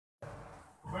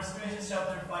1 Corinthians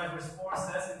chapter 5 verse 4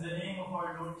 says, "In the name of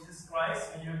our Lord Jesus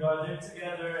Christ, when you are gathered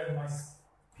together, and my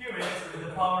spirit with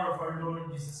the power of our Lord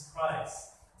Jesus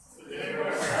Christ." Deliver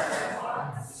us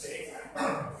from Satan,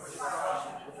 which is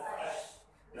corruption in the flesh,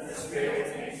 and the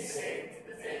spirit may be saved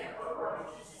in the day of our Lord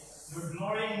Jesus. Your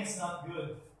glorying is not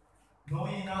good. Know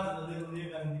ye not that the little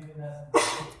live and live in us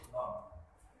long.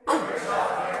 Rejoice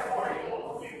therefore, ye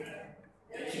old women,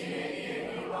 that ye may be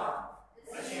in new love,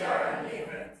 that ye are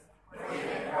unleavened, for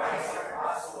even Christ our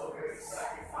Passover is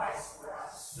sacrificed for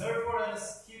us. Therefore let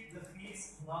us keep the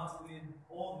feast not with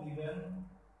old leaven,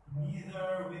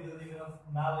 neither with the leaven of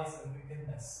malice and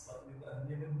wickedness, but with the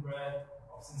unleavened bread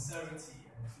of sincerity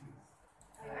and truth.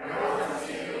 And I will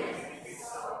continue to be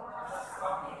so, not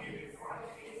talking you with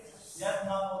fornicators. Yet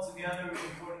not altogether with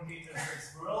the fornicators of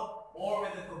this world, or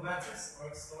with the covetous, or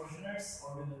extortioners,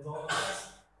 or with idolaters,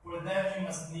 for them you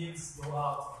must needs go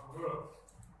out of the world.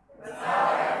 But now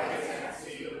I have written unto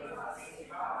you that nothing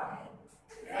cannot me.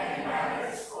 If any man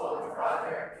is called a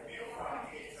brother to be a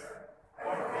fornicator,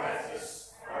 or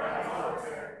covetous, or an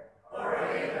adulterer, or a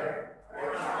railer,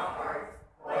 or a drunkard,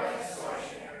 or an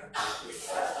extortioner, with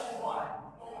such an one,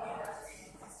 no one has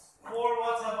peace. For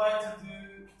what have I to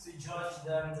do to judge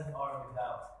them that are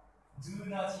without? Do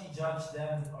not ye judge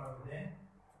them that are within?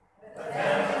 But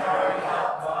them that are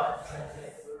without God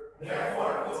judgeth.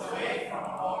 Therefore put away from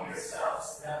among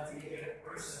yourselves that wicked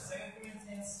person. 2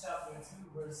 Corinthians chapter 2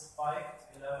 verse 5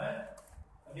 to 11.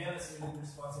 Again, let's read it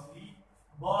responsibly.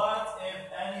 "But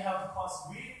if any have caused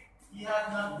grief, he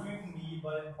hath not grieved me,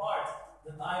 but in part,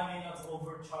 that I may not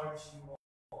overcharge you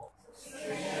all."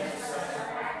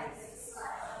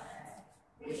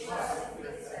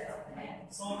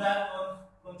 So that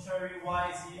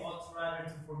contrariwise ye ought rather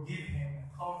to forgive him and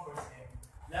comfort him,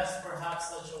 lest perhaps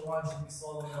such a one should be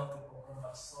swallowed up with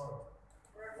overmuch sorrow.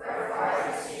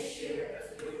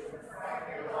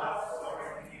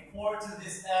 For to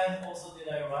this end also did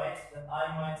I write, that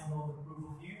I might know the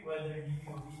proof of you, whether ye be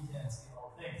obedient in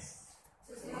all things.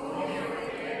 To whom you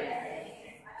forgive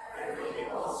anything, I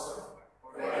forgive also.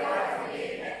 For if I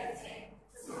forgive anything,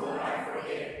 to whom I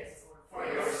forgive it, for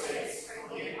your sakes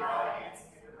forgive I it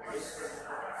in the whispers of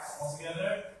Christ.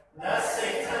 Altogether, lest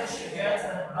Satan should get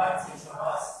an advantage of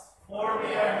us, for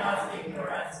we are not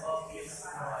ignorant of his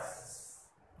devices.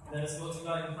 Let us go to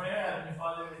God in prayer. Heavenly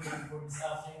Father, we thank you for this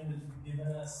afternoon that you've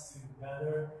given us to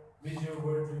gather with your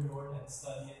word, dear Lord, and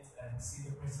study it and see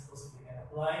the principles that we can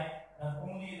apply, not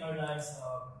only in our lives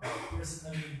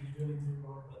personally, individually, dear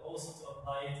Lord, but also to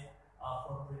apply it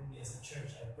corporately as a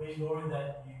church. I pray, Lord,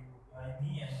 that you guide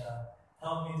me and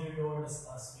help me, dear Lord,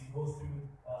 as we go through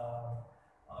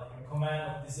your command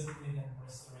of discipline and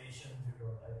restoration, dear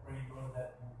Lord. I pray, Lord,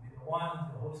 that you will be the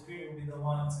one, the Holy Spirit will be the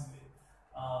one to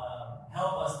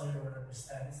help us, dear Lord,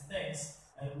 understand these things,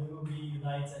 and we will be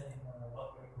united in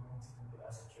what we're going to do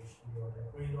as a church, dear Lord. I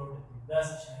pray, Lord, that you bless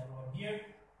each and everyone here.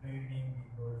 May your name be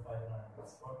glorified in our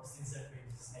lives. For our sins, I pray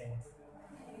in Jesus' name.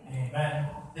 Amen.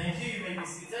 Thank you. You may be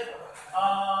seated.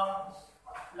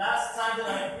 Last time that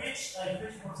I preached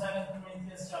from 2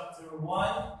 Corinthians chapter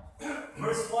 1,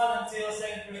 verse 1 until 2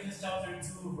 Corinthians chapter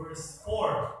 2, verse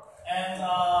 4. And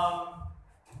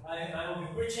I will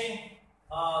be preaching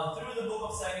through the book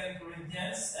of 2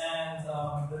 Corinthians. And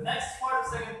the next part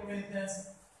of 2 Corinthians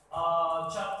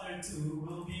chapter 2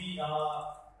 will be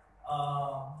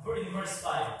in verse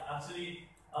 5. Actually,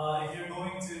 if you're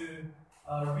going to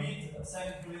read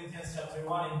 2 Corinthians chapter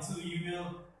 1 and 2, you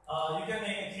can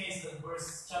make a case that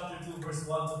chapter 2, verse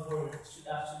 1 to 4 should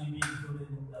actually be included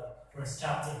in the first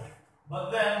chapter.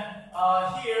 But then,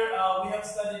 here, we have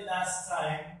studied last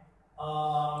time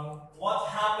what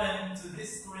happened to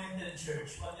this Corinthian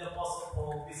church when the Apostle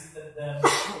Paul visited them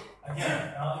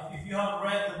again. If you have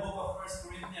read the book of 1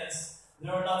 Corinthians,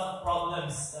 there are a lot of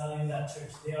problems in that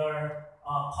church. They are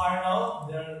carnal,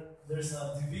 there's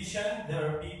a division, there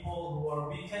are people who are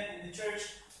wicked in the church,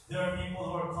 there are people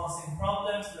who are causing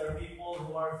problems, there are people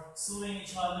who are suing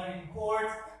each other in court.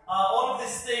 All of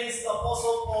these things, the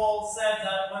Apostle Paul said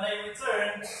that when I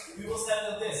return, we will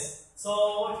settle this.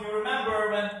 So if you remember,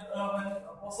 when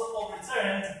Apostle Paul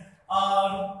returned,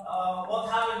 what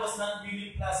happened was not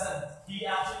really pleasant. He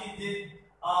actually did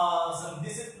some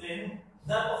discipline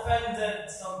that offended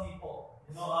some people.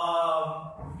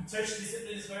 Church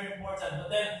discipline is very important. But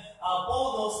then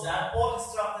Paul knows that. Paul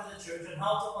instructed the church on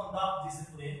how to conduct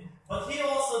discipline. But he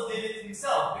also did it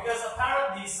himself, because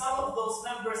apparently some of those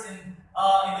members in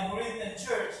the Corinthian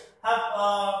church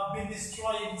have been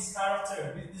destroying his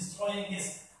character, been destroying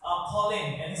his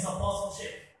calling and his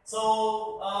apostleship.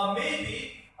 So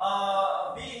maybe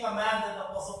being a man that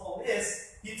Apostle Paul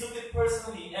is, he took it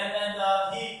personally, and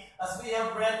he, as we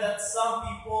have read, that some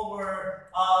people were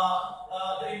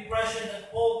the impression that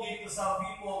Paul gave to some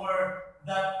people were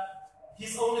that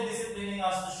he's only disciplining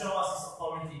us to show us his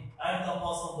authority. I'm the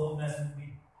apostle, don't mess with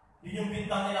me. Yun yung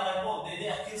bintang nila kay Paul. They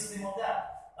accused him of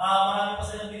that. Marami pa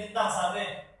silang binintang, sabi,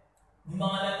 yung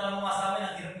mga letra mo nga sa amin,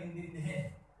 ang hirap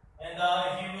intindihin. And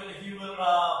if you will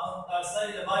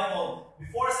study the Bible,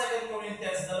 before 2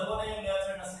 Corinthians, dalawa na yung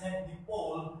letter na sinend ni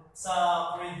Paul sa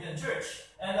Corinthian church.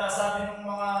 And sabi ng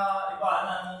mga iba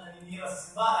na naninira sa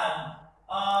simbahan,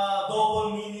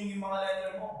 double meaning yung mga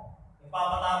letter mo.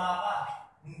 Nagpapatama ka,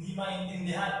 hindi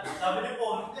maintindihan. Sabi ni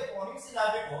Paul, hindi, kung ano yung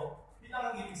sinabi ko, yun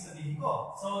lang ang ibig sabihin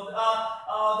ko. So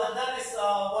that is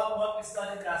what we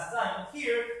studied last time.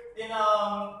 Here, in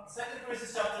 2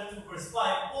 Corinthians chapter 2, verse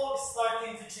 5, Paul is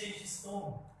starting to change his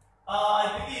tone.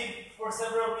 I believe for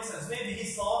several reasons. Maybe he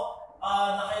saw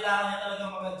na kailangan niya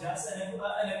talagang mag-adjust, and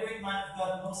a great man of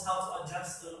God knows how to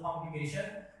adjust to the congregation.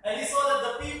 And he saw that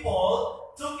the people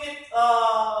took it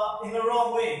in the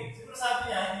wrong way. Siguro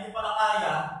sabi niya, hindi niyo pala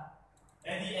kaya,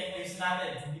 hindi ayos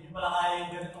natin. Hindi niyo pala kaya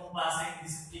yung ganitong klaseng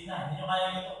disiplina. Hindi niyo kaya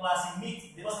yung ganitong klaseng meat.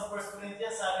 Di ba sa 1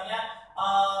 Corinthians, sabi niya,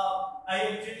 I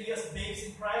am treating you as babes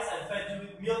in Christ. I fed you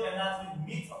with milk and not with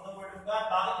meat of the Word of God.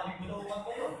 Bakit? Nabibulungan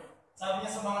kayo. Sabi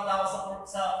niya sa mga tao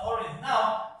sa Corinth.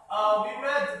 Now, we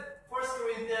read 1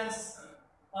 Corinthians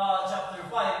chapter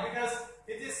 5 because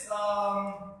it is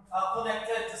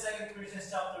connected to 2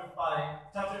 Corinthians chapter 2,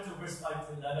 verse 5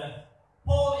 to 11.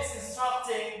 Paul is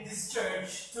instructing this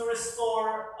church to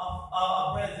restore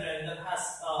a brethren that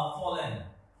has fallen.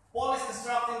 Paul is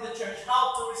instructing the church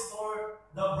how to restore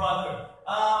the brother.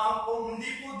 Kung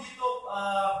hindi po dito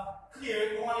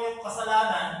clear kung ano yung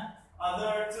kasalanan,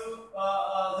 there are two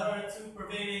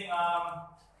prevailing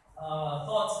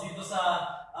thoughts dito sa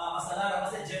kasalanan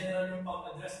kasi general yung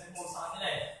pag-address ni Paul sa kanila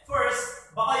eh. First,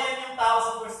 baka yan yung tao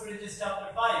sa 1 Corinthians chapter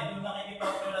 5, yung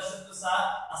nakikipag-relasyon to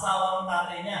sa asawa ng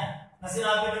tatay niya. Na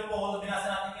sinabi ni Paul, binasa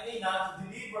natin kanina, to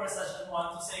deliver such an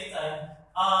one to Satan,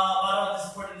 para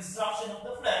for the destruction of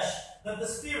the flesh, that the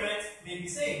spirit may be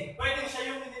saved. Pwede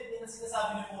siya yung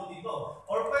sinasabi ni Paul dito.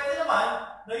 Or pwede naman,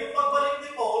 na yung pagbalik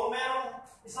ni Paul, merong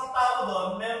isang tao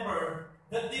doon, member,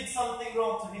 that did something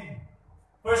wrong to him.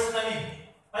 Personally.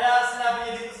 Kaya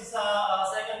sinabi niya dito sa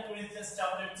 2 Corinthians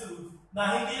chapter 2,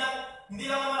 na hindi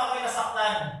lang naman ako yung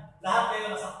nasaktan, lahat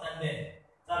kayo nasaktan din.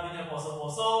 Sabi niya po,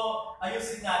 so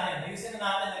ayusin natin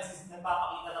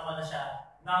nagpapakita naman na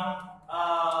siya ng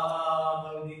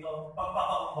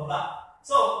pagpapakumbaba.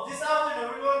 So, this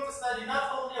afternoon, we're going to study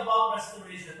not only about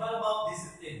restoration, but about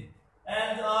discipline.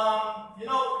 And,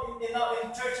 in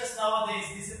churches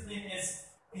nowadays, discipline is,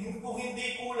 kung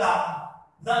hindi kulang,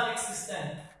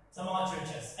 non-existent sa mga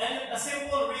churches. And a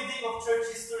simple reading of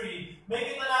church history,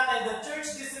 makikita natin that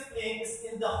church discipline is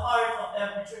in the heart of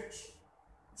every church.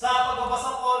 Sa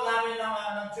pagbabasa po namin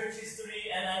ng church history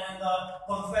and the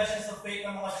confessions of faith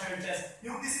ng mga churches,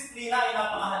 yung disiplina ay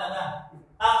napakahalaga.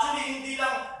 Actually,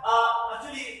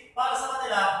 para sa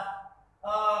kanila,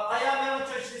 kaya meron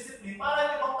church discipline,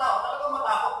 para yung ibang tao talagang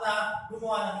matakot na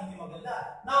gumawa ng hindi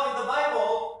maganda. Now, in the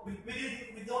Bible, we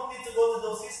don't need to go to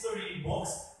those history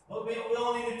books, but we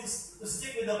only need to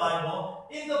stick with the Bible.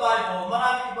 In the Bible,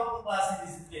 maraming ibang klaseng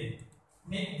discipline.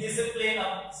 May discipline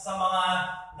sa mga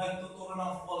nagtuturo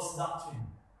ng false doctrine.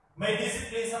 May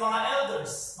discipline sa mga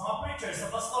elders, mga preachers, sa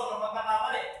pastor na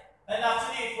magkakamali. And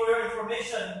actually, for your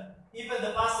information, even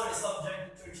the pastor is subject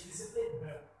to church discipline.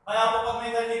 Kaya po pag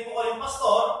may narinig po kayong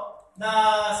pastor na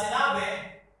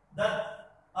sinabi that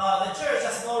the church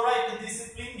has no right to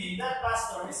discipline me, that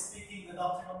pastor is speaking the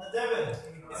doctrine of the devil.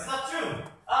 It's not true.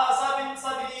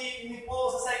 Sabi ni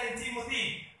Paul sa 2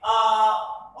 Timothy,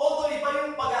 although iba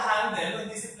yung pag-handle ng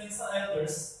discipline sa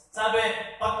elders, sabi,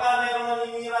 pagka mayroong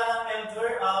naninira ng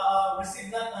elder,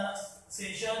 receive not an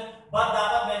accusation, but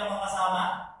dapat mayroong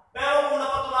kasama. Pero kung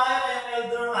napatunayan na yung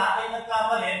elder nga ay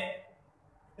nagkamali,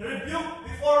 rebuke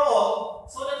before all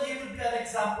so that he will be an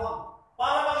example.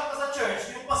 Para makita sa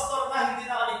church, yung pastor na hindi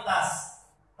nakaligtas,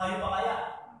 tayo pa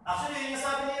kaya? Actually, yun yung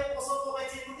sabi niya po kay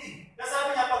Timothy. Kasi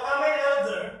sabi niya, pagka may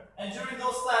elder, and during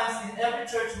those times, in every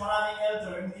church, maraming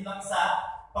elder, hindi lang isa,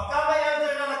 pagka may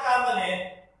elder na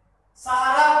nagkamali, sa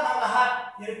harap ng lahat,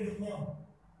 i-rebuke niyo.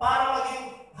 Para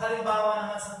maging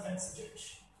halimbawa naman sa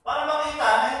church. Para makita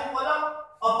na yung walang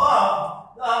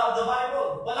above the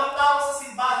Bible. Walang tao sa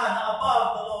simbahan na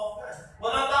above the law of God.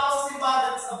 Walang tao sa simbahan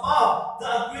that is above the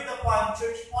agreed upon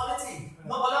church polity.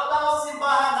 Walang tao sa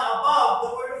simbahan na above the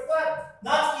Word of God.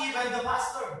 Not even the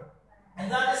pastor. And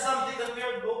that is something that we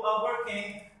are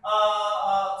working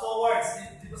towards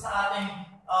dito sa ating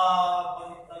pag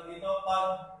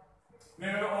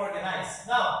we're organized. offense.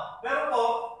 Now, pero po,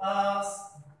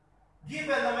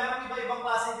 given na mayroong iba-ibang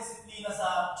klaseng disiplina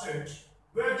sa church,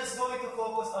 we're just going to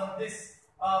focus on this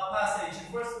passage in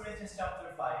 1 Corinthians chapter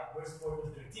 5, verse 4 to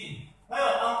 13.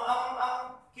 Ngayon,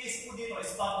 ang case po dito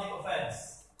is public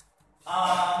offense.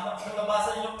 Kung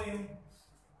nabasa niyo po yung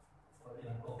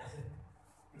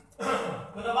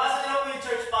kung nabasa niyo po yung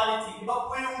church polity, iba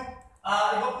po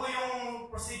yung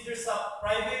procedure sa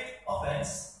private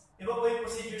offense, iba po yung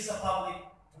procedure sa public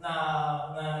na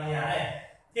nangyayari.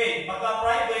 Okay,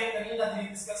 pagka-private, kanina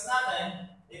dinidiscuss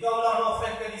natin, ikaw lang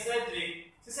na-offend ka ni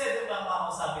Cedric, si Cedric lang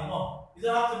makausapin mo. You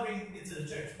don't have to bring it to the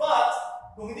church. But,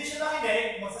 kung hindi siya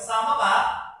nakinig, magsasama ka,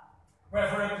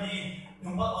 preferably,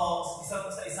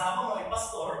 sa isama mo ay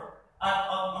pastor, at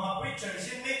mga preachers,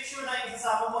 you make sure na yung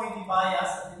isasama mo hindi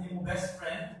bias at hindi mo best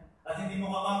friend, at hindi mo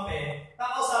kakampi,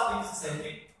 kakausapin mo si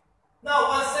Cedric.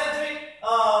 Now, when Cedric,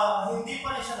 hindi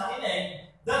pa rin siya nakinig,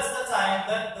 that's the time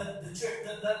that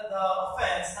the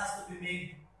offense has to be made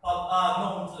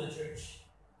known to the church.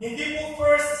 Hindi po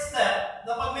first step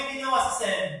na pag may ginawa si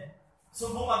Ced,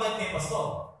 sumbong agad kay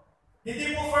pastor.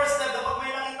 Hindi po first step na pag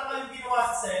may nakita kayong ginawa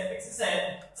si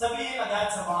Ced, sabihin agad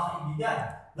sa mga kaibigan.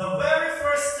 The very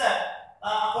first step,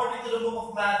 according to the book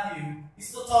of Matthew,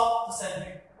 is to talk to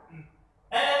Cedric.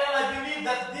 And I believe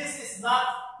that this is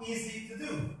not easy to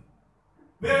do.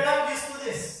 We are not used to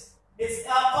this. It's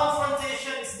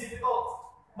confrontation is difficult.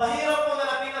 Mahirap po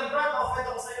nalapitan, Brad,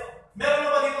 offend ako sa iyo. Meron na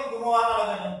ba ditong gumawa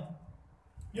talaga nun?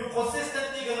 Yung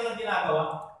consistently ganun ang ginagawa.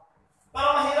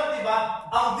 Para mahirap, di ba?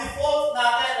 Ang default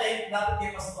natin ay lapit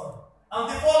kay pastor. Ang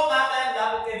default natin,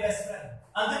 lapit kay best friend.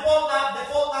 Ang default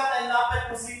natin,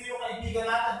 lapit kung sino yung kaibigan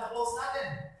natin, ka-close natin.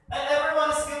 And everyone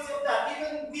is guilty of that.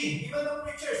 Even we, even the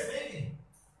preachers, maybe.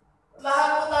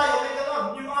 Lahat po tayo may ganun.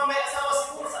 Yung mga may asawa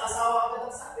siguro sa asawa agad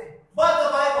ang sabi. But the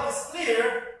Bible is clear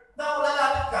na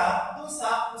lalapit ka dun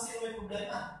sa kung sino may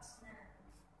problema.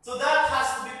 So that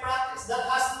has to be practiced. That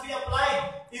has to be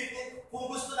applied. Kung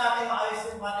gusto natin maayos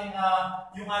yung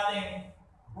ating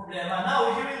problema.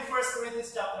 Now, here in 1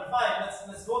 Corinthians chapter 5,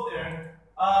 let's go there.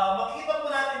 Makikita po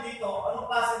natin dito anong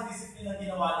klaseng discipline ang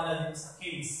ginawa nila dito sa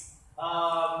case.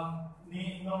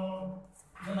 Nung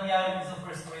nangyari dito sa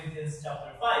 1 Corinthians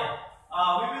chapter 5.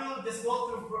 We will just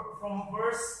go through from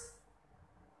verse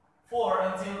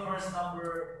 4 until verse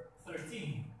number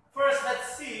 13. First,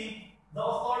 let's see the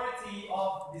authority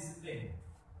of discipline.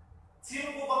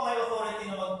 Sino po bang may authority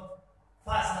na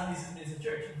mag-pass ng discipline sa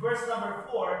church? Verse number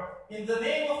 4, in the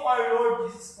name of our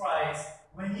Lord Jesus Christ,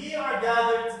 when ye are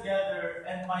gathered together,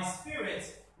 and my spirit,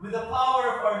 with the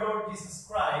power of our Lord Jesus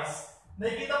Christ,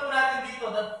 nakikita po natin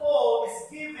dito that Paul is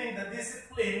giving the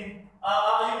discipline,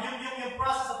 yung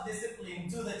process of discipline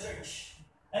to the church.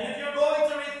 And if you're going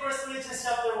to read 1 Corinthians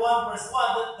chapter 1, verse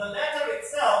 1, the letter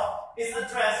itself is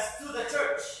addressed to the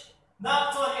church, not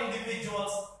to an individual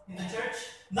in the church,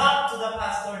 not to the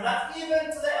pastor, not even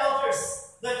to the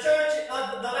elders. The church,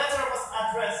 the letter was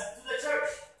addressed to the church.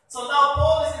 So now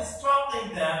Paul is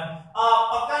instructing them,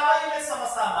 pagka kayo may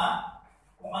sama-sama,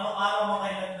 kung anong araw mo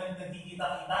kayo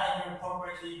nagkikita-kita and you're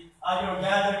corporately, you're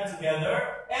gathered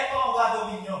together, eto ang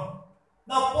gagawin nyo.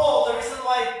 Now Paul, the reason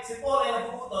why si Paul ay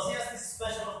nagpuputos, he has this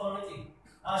special authority.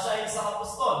 Siya ay isang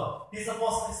apostol. He's the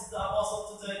apostle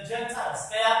to the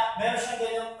Gentiles. Kaya meron siyang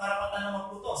ganyang karapatan na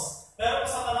magputos. Pero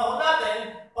sa panahon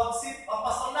natin, pag ang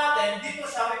pastor natin, dito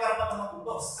siya may karapatan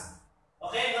magputos.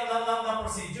 Okay? Ng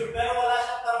procedure. Pero wala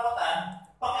siyang karapatan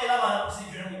pakialaman ng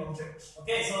procedure ng ibang church.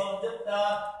 Okay? So,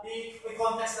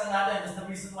 i-context lang natin. That's the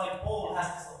reason why Paul has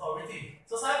this authority.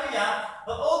 So sabi niya,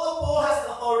 but although Paul has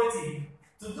the authority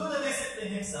to do the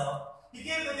discipline himself, he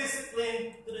gave the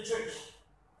discipline to the church.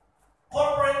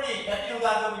 Corporately, ito yung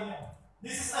gagawin niya.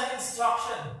 This is an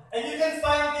instruction. And you can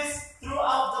find this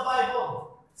throughout the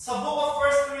Bible. Sa book of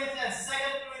 1 Corinthians, 2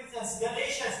 Corinthians,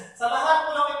 Galatians, sa lahat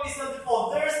po ng epistle ni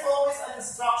Paul, there's always an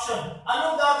instruction.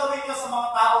 Anong gagawin niyo sa mga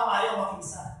taong ayaw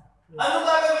makiisa? Anong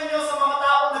gagawin niyo sa mga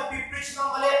taong nagpipreach ng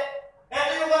mali?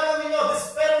 Ito yung gagawin niyo, this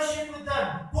fellowship with them.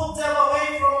 Put them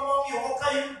away from among you.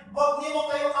 Huwag niyo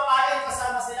kayo kakain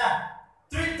kasama sila.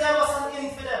 Treat them as an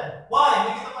infidel. Why?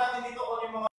 May kita pa natin dito kung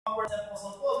yung mga words of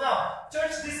Apostle Paul. Now,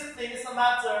 church discipline is a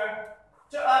matter,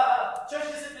 church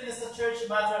discipline is a church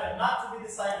matter and not to be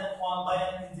decided on by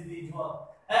an individual.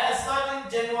 And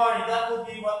starting January, that will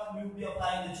be what we will be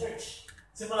applying in the church.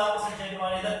 Simula po sa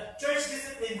January, that church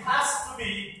discipline has to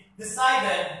be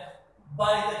decided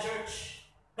by the church.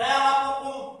 Kaya nga po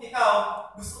kung ikaw,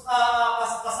 gusto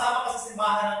kasama ka sa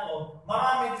simbahan na to,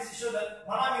 maraming desisyon at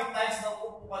maraming times na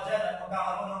upo ka dyan at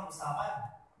magkakaroon ng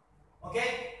usapan.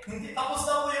 Okay? Hindi tapos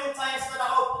na po yung times na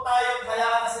nakaupo tayo at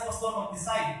hayaan na si pastor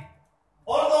mag-decide.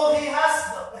 Although he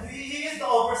is the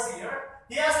overseer,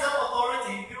 he has that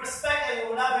authority. We respect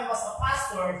him, we love him as a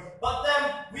pastor, but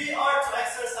then we are to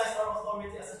exercise our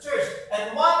authority as a church.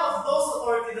 And one of those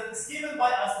authority that is given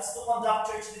by us is to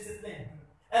conduct church discipline.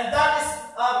 And that is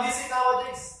missing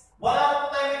nowadays. Wala na po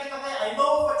tayo makikita ngayon. I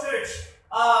know of a church,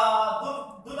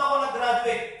 doon ako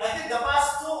nag-graduate. I think the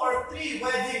past 2 or 3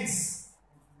 weddings,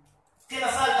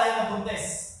 kinasal dahil na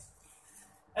buntes.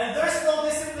 And there's no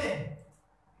discipline.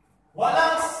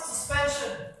 Walang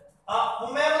suspension.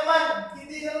 Kung meron man,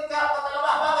 hindi ganun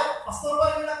katalaga. Bakit? Pastor pa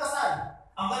rin yung nagkasal.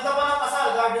 Ang ganda pa ng kasal,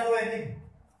 garden wedding.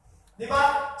 Di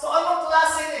ba? So anong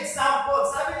klaseng example?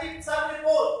 Sabi ni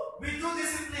Paul, we do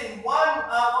discipline.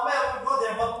 Mamaya we'll go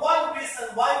there, but one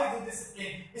reason why we do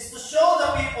discipline is to show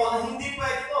the people na hindi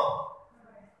pwede ito.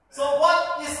 So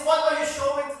what are you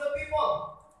showing to the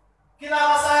people?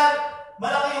 Kinakasal,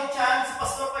 malaki yung chance, si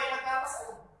pastor pa yung nagkakasal.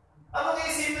 Anong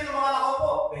iisipin ng mga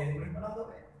nakaupo? Pwede mo rin palang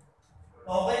gawin.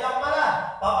 Okay lang pala.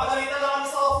 Papagalitan lang kami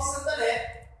sa office ng dali,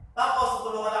 tapos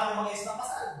tutulungan lang kami mag-ayos ng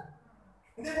kasal.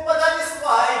 Hindi po ba that is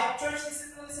why church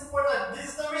discipline is important?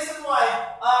 This is the reason why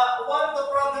one of the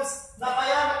problems na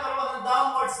kaya nagkaroon ng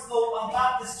downward slope ang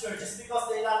Baptist church is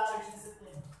because they lack church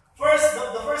discipline. First,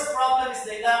 the first problem is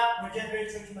they lack regenerate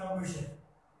church membership.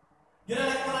 Yun ang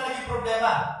naging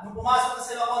problema. Nung pumasok na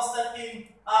sila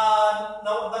Constantine,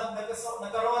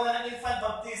 nagkaroon na ng infant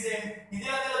baptism, hindi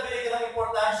na nila binigyan ng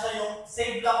importansya yung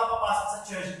save lang ang papasok sa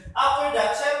church. After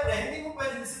that, syempre, hindi mo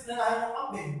pwede disiplinahin ng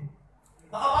kambing.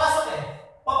 Nakapasok eh.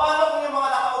 Paano kung yung mga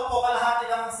nakaupo kalahati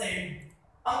lang ng save?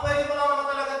 Ang pwede mo naman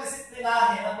talaga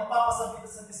disiplinahin at magpapasabit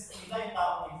sa disiplina yung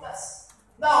taong ligtas.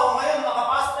 Now, ngayon,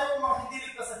 nakapasok na yung mga hindi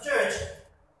ligtas sa church,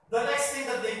 the next thing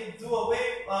that they do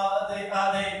away, they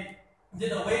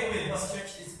did away with was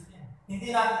church discipline.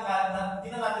 Hindi na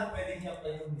natin pwedeng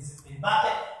i-apply yung discipline.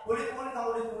 Bakit?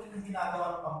 Ulit-ulit yung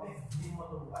ginagawa ng kambing. Hindi mo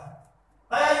matulukan.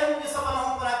 Kaya yung sa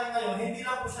panahon po natin ngayon, hindi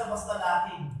lang po siya basta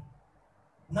lacking.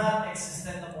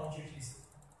 Non-existent na po ang church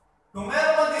discipline. Kung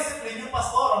meron mang discipline, yung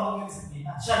pastor ang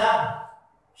mag-disiplina. Siya lang.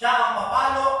 Siya ang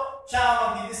papalo, siya ang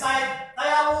mag-decide.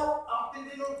 Kaya po, ang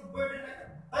tindi ng burden na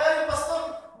yun. Kaya yung pastor,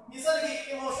 minsan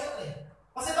nagiging emotional eh.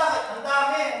 Kasi bakit? Ang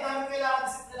dami kailangan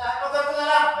disiplinahin. O ganito na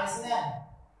lang, palisin na yan.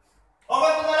 O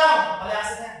ganito na lang,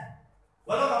 palayasin na yan.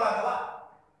 Walang magagawa.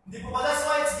 Hindi po ba? That's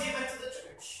why it's given to the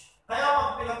church. Kaya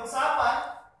pag pinag-usapan,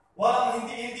 walang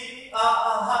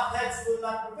hot heads will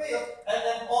not prevail, and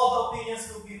then all the opinions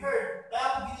will be heard. Kaya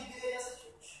po binibigay niya sa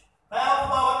church. Kaya po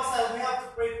bawat isa, we have to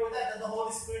pray for that the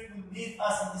Holy Spirit will lead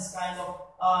us in this kind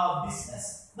of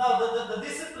business. Now, the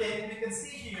discipline we can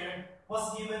see here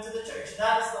was given to the church.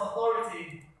 That is the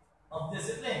authority of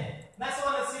discipline. Next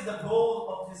one, let's see the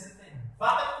goal of discipline.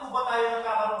 Bakit po ba tayo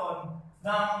nagkakaroon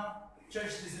ng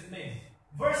church discipline?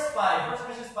 Verse 5, 1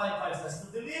 Corinthians 5 says, to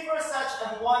deliver such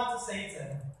an one to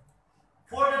Satan,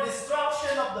 for the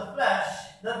destruction of the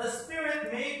flesh, that the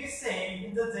spirit may be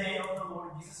saved in the day of the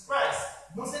Lord Jesus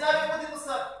Christ. Nung sinabi po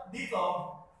dito.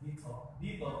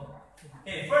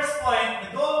 Okay, first point,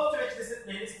 the goal of church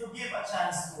discipline is to give a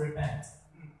chance to repent.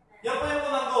 Yan po yung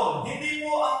unang goal. Hindi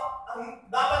po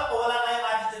dapat po wala tayong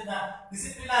attitude na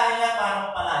disiplinahin yan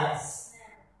para mapalayas.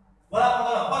 Wala pong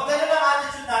gano'n. Pag gano'n ang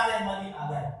attitude natin, mali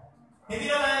agad. Hindi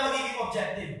na tayo magiging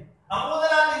objective. Ang una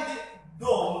natin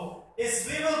goal is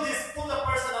we will put a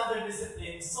person under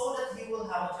discipline so that he will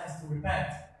have a chance to repent.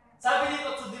 Sabi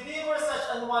dito, to deliver such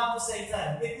an one to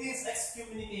Satan, it means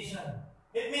excommunication.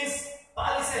 It means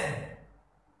paalisin.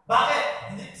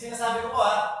 Bakit? Sinasabi ko po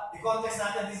i-context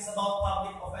natin, this is about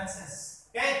public offenses.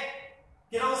 Okay?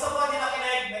 Kinausap mo, hindi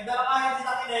nakinig, nagdala ka, hindi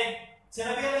nakinig,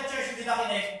 sinabihan ng church, hindi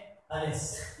nakinig,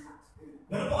 alis.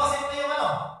 Ganun po kasi ito yung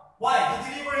why? To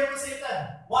deliver him to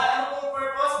Satan. Why? Ano pong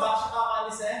purpose? Bakit siya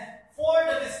kapaalisin? For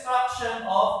the destruction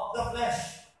of the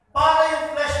flesh. Para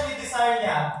yung fleshly desire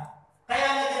niya, kaya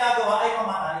niya ginagawa ay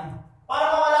mamatay.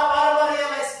 Para mawala, para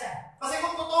ma-realize niya. Kasi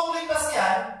kung totoong ligtas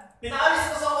yan,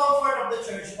 pinaalis ko sa comfort of the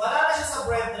church, wala na siya sa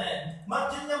brethren,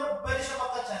 pwede siya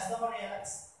magka-chance na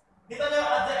ma-realize. Kita niyo,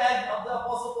 at the end of the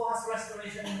Apostle Paul has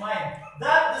restoration in mind,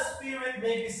 that the Spirit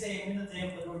may be saved in the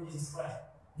day of the Lord Jesus Christ.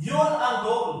 Yun ang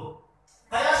goal.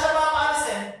 Kaya siya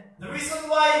mapaalisin, the reason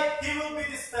why he will be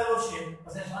this fellowship,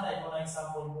 pasensya na, ito na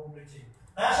example mo preaching.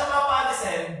 Kaya siya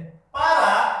mapaalisin,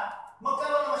 para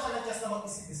magkaroon naman siya ng chance na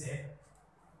mag-isip-isip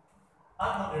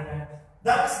at mag-repent.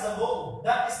 That is the goal.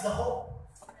 That is the hope.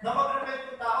 Na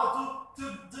mag-repent yung tao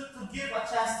to give a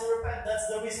chance to repent. That's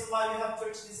the reason why we have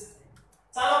church discipline.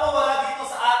 Sana po wala dito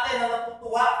sa atin na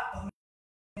natutuwa.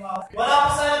 Wala po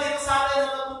sana dito sa atin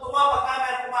na natutuwa pagka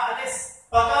merong umaalis,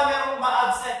 pagka merong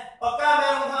uma-absent, pagka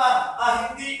merong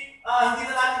hindi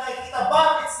na natin nakikita.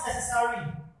 But it's necessary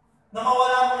na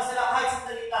mawala mo na sila kahit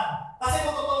sandali lang. Kasi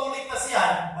kung totoong ligtas yan,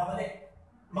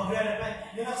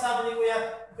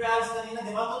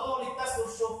 di ba? Totoong ligtas will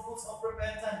show fruits of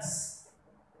repentance.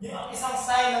 Yung ang isang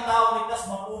sign ng tao ligtas,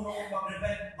 marunong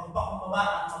mag-repent, magpakumbaba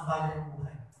at magbago ng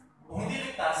buhay. Kung hindi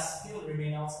ligtas, he will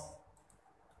remain outside.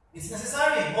 It's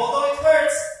necessary. Although it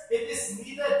hurts, it is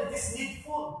needed, it is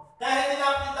needful. Kaya hindi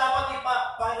natin dapat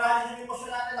ipairalin yung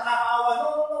emosyon natin nakakaawa. No,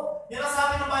 no, no. Yan ang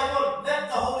sabi ng Bible,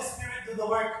 let the Holy Spirit do the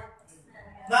work.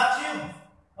 Not you.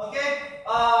 Okay?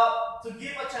 To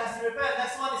give a chance to repent.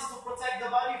 Next one is to protect the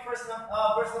body. Verse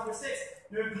number 6.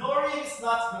 Your glorying is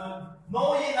not good.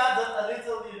 Know ye not that a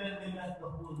little leaven leaveneth the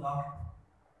whole lump.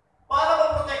 Para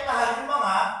maprotektahan yung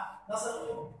mga nasa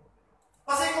loob.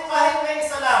 Kasi kung kahit may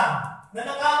isa lang na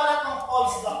nagkakalat ng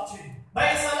false doctrine,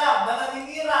 may isa lang na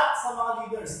naninira sa mga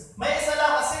leaders, may isa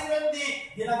lang na secretly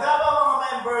ginagawa mga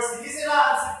members,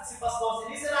 sinisiraan si pastor,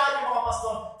 sinisiraan yung mga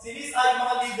pastor, sinisiraan yung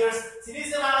mga leaders,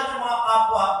 sinisiraan yung mga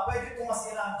kapwa, pwede pong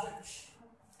masira ang church.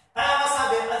 Kaya nga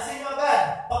sabi, pansin nyo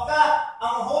agad, pagka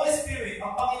ang Holy Spirit,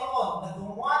 ang Panginoon, na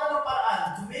gumawa na ng paraan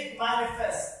to make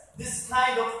manifest this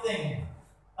kind of thing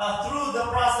through the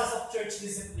process of church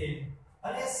discipline,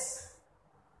 alis,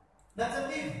 let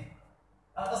them leave.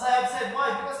 As I have said,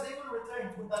 why? Because they will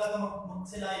return kung talaga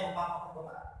sila ay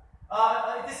magkakapunta.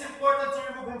 It is important to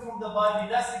remove him from the body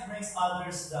lest he brings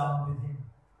others down with him.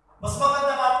 Mas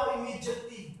maganda nga po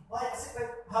immediately. Why? Kasi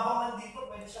habang nandito,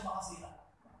 pwede siya makasira.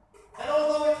 And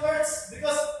although it hurts,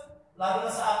 because lalo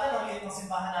na sa atin, ang liit ng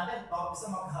simbahan natin, bawat isa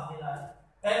magkakilala.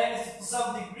 And to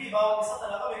some degree, bawat isa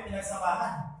talaga may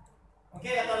pinagsamahan.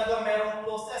 Okay? At talaga merong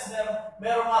closeness,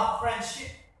 merong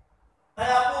friendship.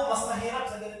 Kaya po, mas mahirap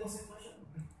sa ganitong sitwasyon.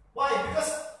 Why?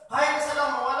 Because kahit isa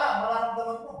lang mawala,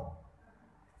 mararamdaman mo.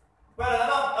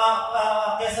 Pero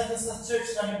kesa dun sa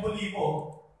church na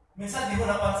libo-libo, minsan di mo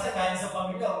napansin kahit sa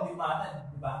pamilya, hindi maatan,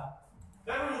 di ba?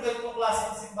 Pero yung ganitong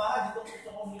klase ng simbahan, itong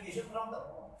congregation, maramdam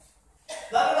mo.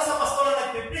 Lalo na sa pastor na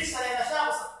nagpipreach, sanay na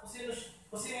siya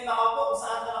kung sino yung nakaupo, kung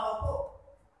saan ka nakaupo.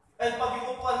 And pag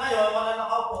yung upuan na yun, wala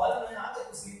nakaupo, alam na niya agad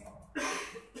kung sino.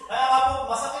 Kaya nga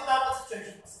po, masakit dapat sa church,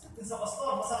 masakit din sa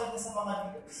pastor, masakit din sa mga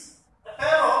leaders.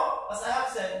 Pero, as I have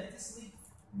said, it's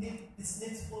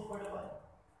needful for the body.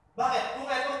 Bakit? Kung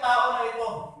itong tao na ito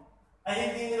ay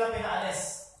hindi nila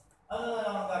pinaalis, ano na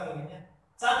naman gagawin niya?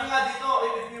 Sabi nga dito,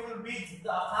 if you will read the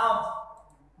account,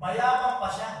 mayabang pa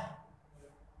siya.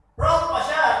 Proud pa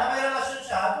siya na may relasyon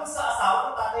siya dun sa asawa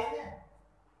ng tatay niya.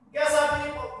 Kaya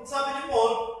sabi ni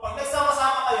Paul, pag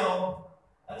nagsama-sama kayo,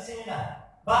 alisin niyo na.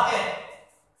 Bakit?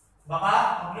 Baka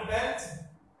mag-repent.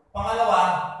 Pangalawa,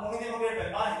 kung hindi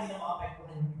mag-repent, hindi na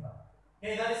ma-apektuhan yung iba.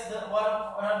 Okay, that is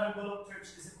another goal of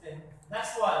church discipline.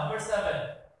 Next one, verse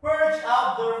 7. Purge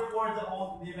out therefore the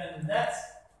old leaven, that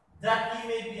ye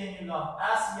may be a new lump,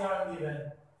 as ye are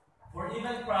unleavened. For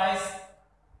even Christ,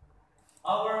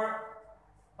 our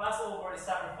Passover, is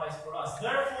sacrificed for us.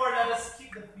 Therefore, let us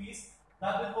keep the feast,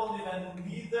 not with old leaven,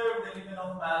 neither with the leaven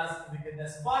of malice and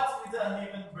wickedness, but with the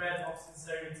unleavened bread of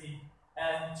sincerity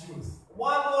and truth.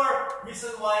 One more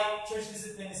reason why church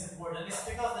discipline is important is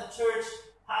because the church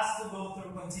has to go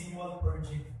through continual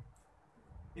purging.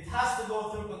 It has to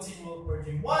go through continual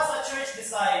purging. Once a church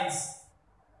decides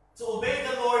to obey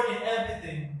the Lord in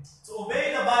everything, to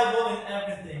obey the Bible in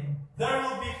everything, there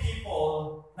will be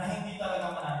people na hindi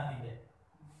talaga mananatili.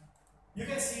 You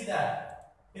can see that.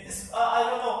 It is,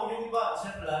 I don't know, kung yung iba,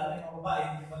 syempre lalo yung mga babae,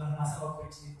 hindi pa lang nasa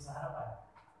mag-preach dito sa harapan.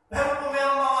 Pero kung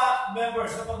mayroong mga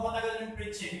members na pag matagal yung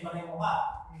preaching, iba na yung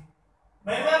mukha.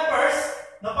 May members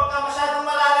na pagka masyadong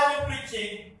malalim yung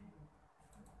preaching,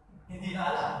 hindi na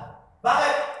alam.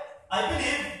 Bakit? I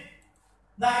believe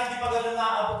na hindi pa ganun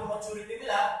naaabot yung maturity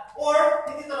nila or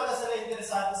hindi talaga sila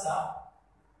interesado sa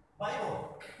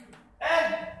Bible.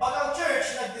 And pag ang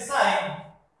church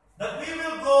nag-decide that we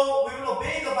will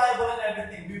obey the Bible and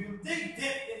everything, we will dig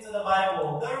deep into the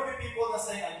Bible, there will be people that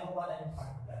say, I don't want any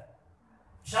part of that.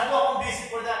 Masyado akong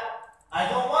busy for that. I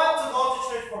don't want to go to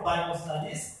church for Bible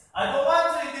studies. I don't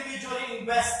want to individually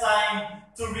invest time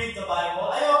to read the Bible.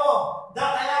 Ayoko.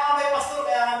 Kaya nga may pastor,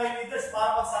 kaya nga may leaders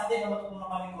para pag Sunday na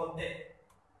matutunan kami konti.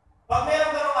 Pag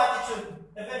mayroong ganong attitude,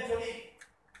 eventually,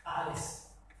 aalis.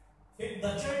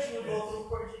 The church will go through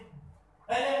purging.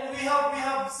 And then we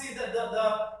have seen the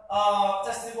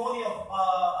testimony of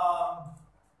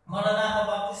Maranatha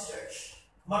Baptist Church.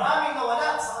 Maraming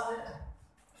nawala sa kanila.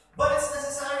 But it's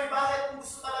necessary. Bakit? Kung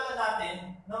gusto talaga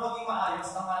natin na maging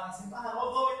maayos ang ating simbahan.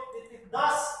 Although it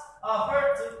does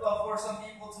hurt for some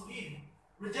people to leave.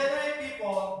 Regenerate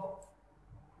people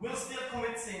will still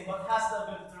commit sin but has the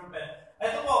ability to repent.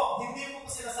 Ito po, hindi po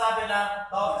sinasabi na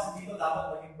bawat kasi dito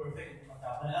dapat maging perfect, hindi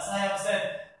magkapal. As I have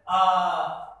said,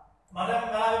 marami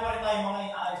pa rin tayong mga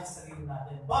inaayos sa sarili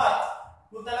natin. But,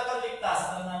 kung talagang ligtas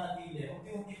at nananatili,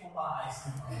 unti-unti pong maayos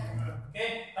naman.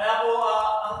 Okay? Kaya po,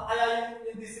 kaya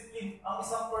yung discipline, ang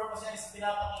isang purpose niya is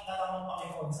pinapakita lang ng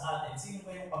Panginoon sa atin. Sino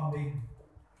ba yung kambing?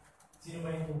 Sino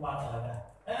ba yung tupa talaga?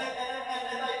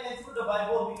 And through the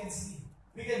Bible, we can see.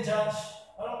 We can judge.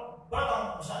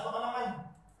 Brother, masyado ka naman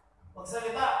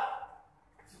magsalita.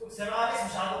 Sir Alice,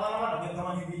 masyado ka naman. Agad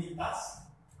naman yung bilitas.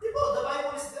 Di ba? The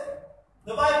Bible is there.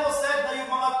 The Bible said na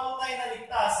yung mga tunay na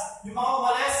ligtas, yung mga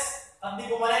umalis, at di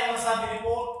bumalik ang sabi ni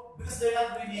Paul, because they're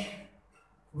not really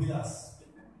with us.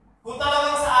 Kung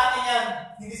talagang sa atin yan,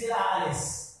 hindi sila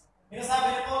aalis. Yung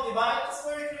sabi ni Paul, diba? It's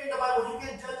very clear in the Bible. You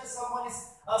can judge if someone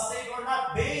is saved or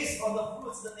not based on the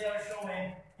fruits that they are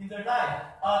showing in their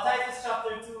life. Titus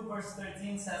chapter 2 verse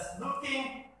 13 says,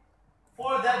 looking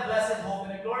for that blessed hope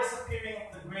and the glorious appearing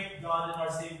of the great God and our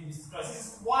Savior Jesus Christ. This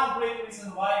is one great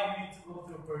reason why we need to go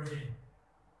through purging.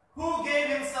 Who gave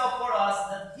himself for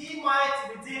us that he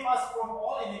might redeem us from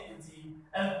all iniquity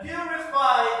and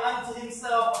purify unto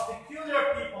himself a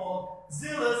peculiar people,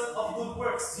 zealous of good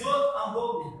works. Yun ang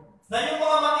goal. Na yung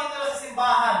mga matitira sa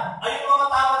simbahan ay yung mga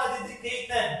tao na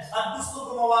dedicated at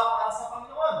gusto gumawa para sa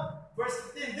Panginoon.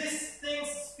 Verse 15, these things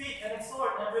speak and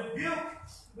exhort and rebuke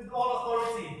with all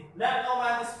authority. Let no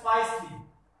man despise thee.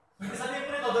 Ibig sabihin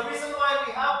po ito, the reason why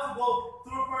we have to go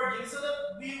through purging so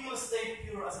that we will stay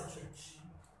pure as a church.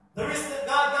 The reason that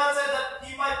God said that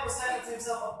He might present to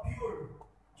Himself a pure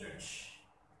church.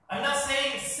 I'm not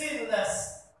saying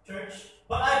sinless church,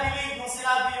 but I believe nung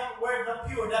sinabi yung word na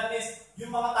pure, that is,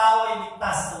 yung mga tao ay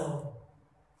ligtas sa loob.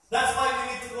 That's why we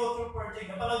need to go through purging.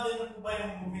 Napanood din po ba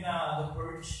yung movie na The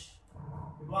Purge?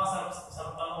 Diba,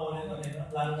 sarap panoorin nun eh.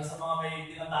 Lalo na sa mga may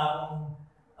tinatapong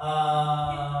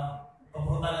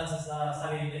kabrutalan sa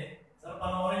sarili. Sarap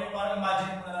panoorin yung parang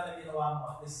imagine mo na lang na ginawa mo.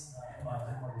 At least,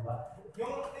 imagine mo, diba?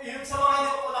 Yung sa mga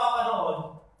hindi ko nakapanood,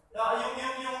 yung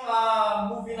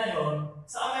movie na yon,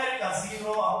 sa Amerika, 0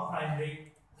 ang crime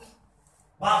rate.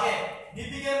 Bakit?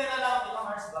 Bibigyan nila lang ilang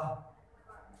hours ba?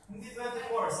 Hindi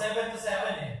 24, 7 to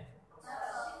 7 eh.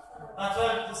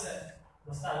 12 to 7.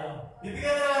 Basta yun.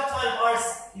 Bibigyan nila lang 12 hours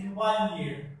in 1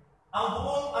 year. Ang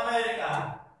buong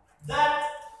Amerika, that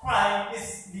crime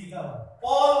is legal.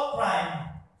 All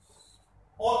crimes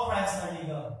are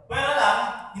legal. Pero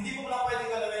lang, hindi mo lang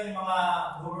pwedeng galawin yung mga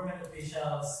government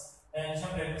officials and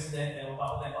syempre presidente o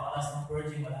tayo makalas ng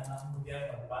purging, wala na ang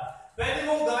gobyerno, di ba? Pwede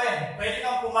mong gawin. Pwede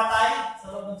kang pumatay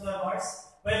sa loob ng 12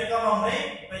 hours. Pwede kang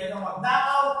mag-rape. Pwede kang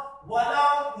magnakaw.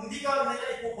 Hindi ka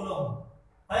nila ikukulong.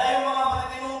 Kaya yung mga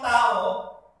matitinong tao,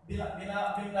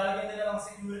 binalagyan nila ng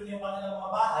security yung kanilang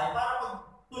mga bahay para pag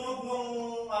tunog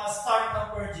nung start ng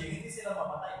purging, hindi sila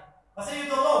mapatay. Kasi you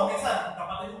don't know, minsan,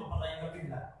 kapatid mo, mapatay ka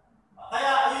bigla.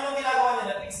 Kaya yun ang ginagawa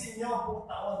nila, fixin nyo buong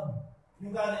taon.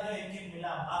 Yung galit nyo, i-keep nyo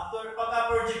lang. After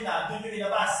pagka-purging na, doon nyo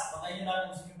ilabas. Patayin nyo lang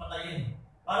kung gusto nyo patayin.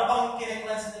 Para bang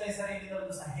kineklans nila yung sarili nila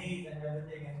doon sa hate and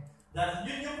everything. And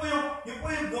yun po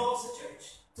yung goal sa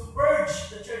church. To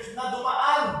purge the church na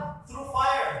dumaan through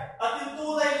fire. At yung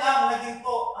tunay lang na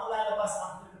ginto ang lalabas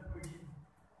after the purging.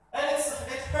 And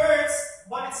it hurts,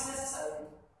 but it's necessary.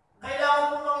 Kailangan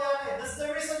po mangyari. That's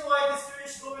the reason why this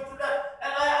church is going through that.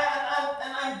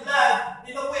 And I'm glad,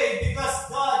 in a way,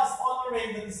 because God is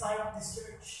honoring the desire of this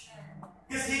church.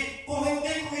 Kasi kung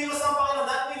hindi kumilos ang Panginoon,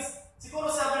 that means,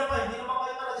 siguro sabi na pa, hindi naman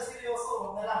kayo talaga seryoso,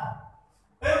 huwag na lang.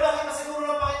 Pero bakit na siguro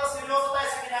ng Panginoon, seryoso tayo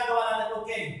sa ginagawa natin,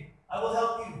 okay, I will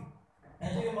help you.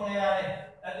 Ito yung mangyayari.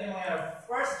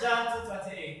 1 John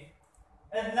 2:28.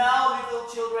 And now, little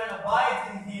children,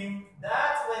 abide in Him,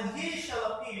 that when He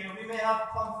shall appear, we may have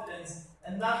confidence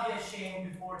and not be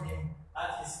ashamed before Him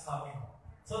at His coming.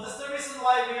 So that's the reason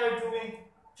why we are doing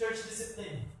church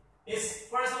discipline. Is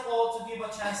first of all to give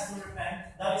a chance to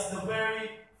repent. That is the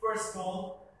very first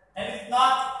goal. And if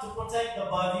not, to protect the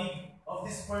body of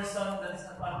this person that is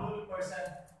an unruly person.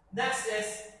 Next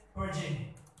is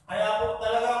purging. Kaya po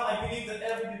talagang I believe that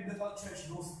every biblical church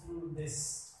goes through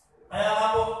this. Kaya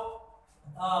nga po,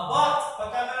 but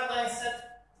pagka meron tayong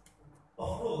set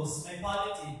of rules, may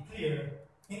polity, clear,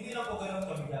 hindi na po ganun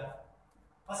kabigat.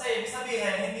 Kasi ibig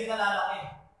sabihin, hindi na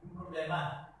lalaki yung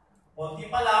problema. Konti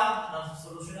pa lang,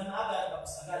 nasusolusyonan na agad,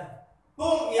 tapos agad.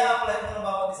 Kung i-apply mo ng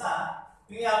bawat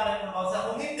isa,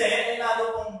 kung hindi, ay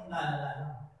lalo pong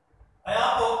lalala.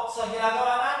 Kaya po, sa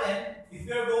ginagawa natin, if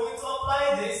you're going to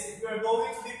apply this, if you're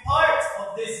going to be part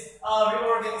of this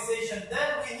reorganization,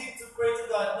 then we need to pray to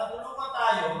God na tulungan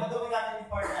tayo, nagawin natin yung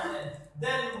part natin.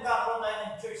 Then, magkakaroon tayo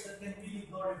ng church that can really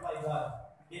glorify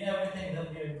God in everything that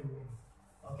we are doing.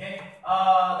 Okay?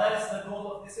 That is the goal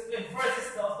of discipline. First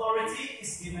is the authority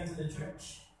is given to the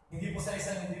church. Hindi po sa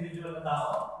isang individual na tao.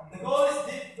 The goal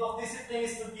of discipline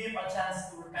is to give a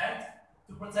chance to repent,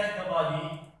 to protect the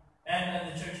body,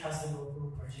 and the church has to go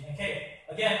through purging. Okay,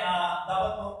 Again,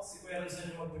 dapat po si Kuya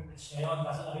Rizal yung mag-preach ngayon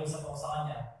kasi nakiusap ako sa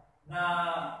kanya na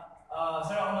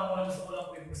sir, ako lang muna gusto ko lang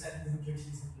po i-present yung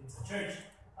church discipline sa church.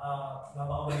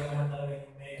 Napakabalik naman talaga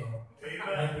yung mayo.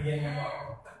 Nagbigyan niya mo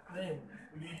ako.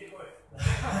 Ulitin ko eh.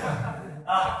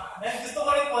 Gusto ko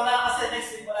rin po na kasi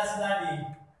next week wala si Daddy.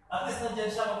 At least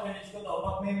nandiyan siya kung pinitch ko to.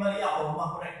 Pag may mali ako,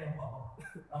 makorek niyo po ako.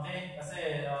 Okay?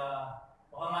 Kasi,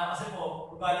 baka nga kasi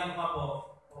po, ugali ko nga po,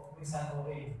 minsan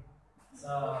okay.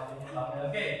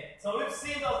 Okay, so we've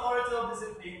seen the authority of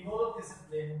discipline, goal of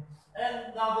discipline,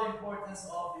 and now the importance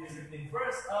of discipline.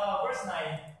 First, verse 9,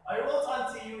 I wrote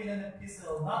unto you in an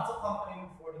epistle not to company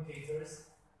with fornicators.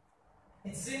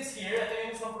 It seems here, ito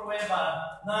yung isang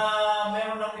pruweba na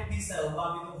meron ng epistle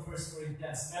bago itong 1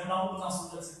 Corinthians. Meron ng unang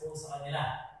sulat si Paul sa kanila.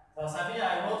 So sabi niya,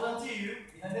 I wrote unto you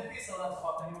in an epistle not to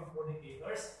company with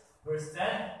fornicators. Verse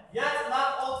 10, yet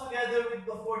not altogether with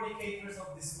the fornicators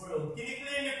of this world.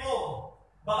 Kiniklear ni Paul.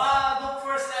 Baka nung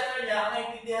first letter niya, ang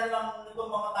naintindihan lang nitong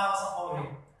mga tao sa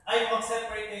Corinth ay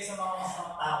mag-separate kayo sa mga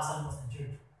masamang tao sa labas ng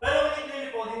church. Pero kiniklear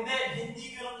ni Paul, hindi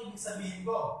ko lang ibig sabihin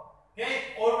ko.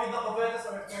 Okay? Or with the covetous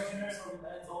or extortioners or with the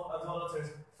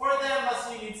idolaters. For them, as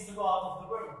he needs to go out of the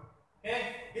world.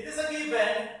 Okay? It is a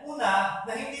given, una,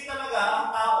 na hindi talaga ang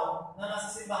tao na nasa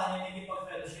simbahan ay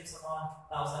naging-fellowship sa mga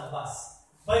tao sa labas.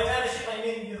 By fellowship, I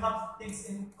mean you have things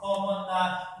in common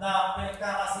na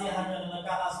pinagkakasiyahan nyo, na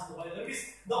nagkakasundo kayo.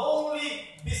 The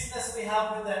only business we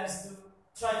have with them is to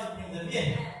try to bring them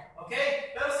in. Okay?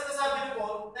 Pero sinasabi niyo po,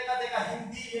 teka,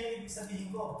 hindi yun ang ibig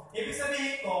sabihin ko. Ibig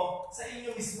sabihin ko, sa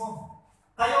inyo mismo.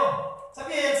 Kayo.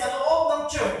 Sabihin, sa loob ng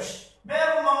church,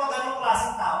 merong mga ganong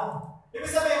klaseng tao.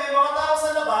 Ibig sabihin, may mga tao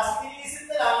sa labas, iniisip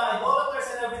nila na idolaters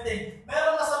and everything.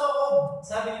 Meron na sa loob.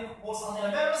 Sabi ni Paul sa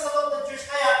kanila, meron na sa loob ng church,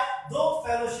 kaya don't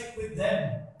fellowship with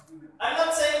them. I'm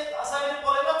not saying, sabi ni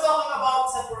Paul, I'm not talking about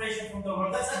separation from the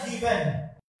world. That's a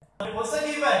given. It's a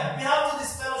given. We have to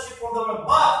disfellowship from the world.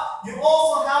 But you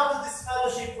also have to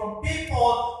disfellowship from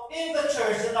people in the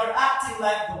church that are acting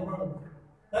like the world.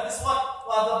 That is what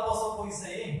the Apostle Paul is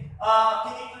saying.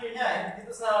 Kiniklear niya, dito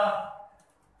sa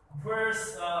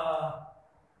verse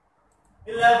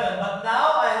 11, but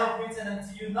now I have written unto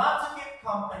you not to keep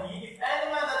company if any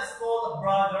man that is called a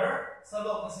brother sa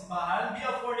loob ng simbahan, be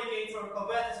a fornicator, or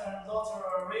covetous, or an adulterer,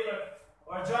 or a railer,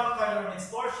 or a drunkard, or an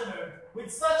extortioner, with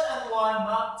such an one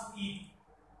not to eat.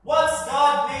 Once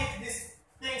God made these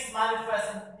things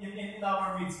manifest in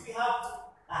our midst, we have to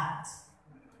act.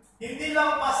 Hindi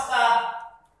lang basta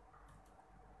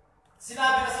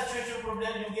sinabi na sa church yung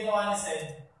problem yung ginawa ni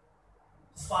Sed,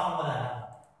 tapos paano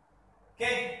malalaman?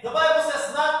 Okay? The Bible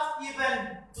says not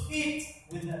even to eat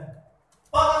with them.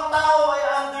 Pag ang tao ay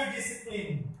under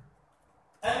discipline,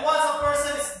 and once a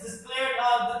person is declared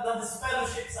the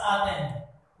disfellowship sa atin,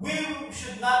 we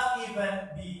should not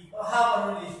even have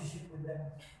a relationship with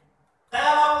them. Kaya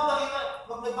nga po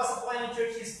pag nagbasa po kayo ng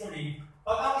church history,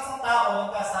 pag ang isang tao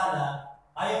nagkasala,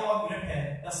 ayaw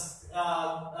mag-repent, tapos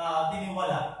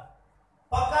tiniwala.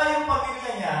 Pagka yung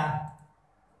pamilya niya,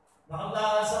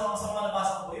 sa mga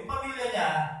nabasa ko, yung pamilya niya,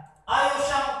 ayaw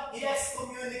siyang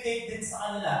i-excommunicate din sa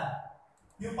kanila,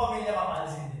 yung pamilya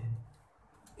papaalisin din.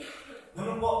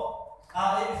 Ganun po.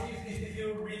 If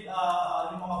you read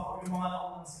yung mga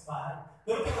naunang simbahan,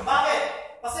 ganun po. Bakit?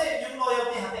 Kasi yung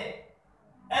loyalty hati.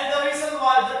 And the reason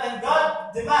why, and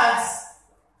God demands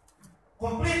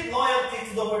complete loyalty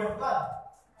to the Word of God.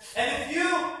 And if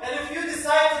you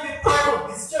decide to be part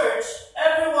of this church,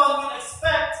 everyone will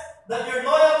expect that your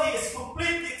loyalty is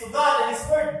completely to God and His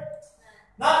Word.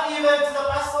 Not even to the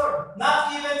pastor,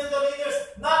 not even to the leaders,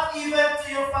 not even to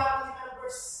your family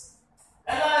members.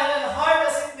 And hard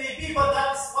as it may be, but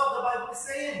that is what the Bible is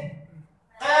saying.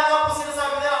 Kaya nga po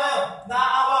sinasabi nila ngayon,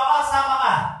 naawa ka, sama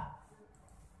ka.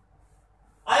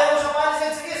 Ayaw mo siya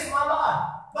palisin, sige, sumama ka.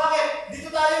 Bakit? Dito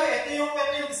tayo eh, ito yung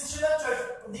decision ng church.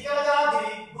 Hindi ka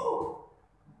nag-agree, go.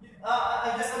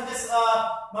 I'm just,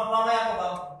 mamaya ko ba,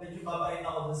 medyo babain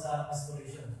ako dun sa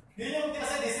restoration. Yun yung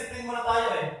kasi discipline muna tayo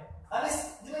eh. At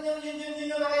least, yun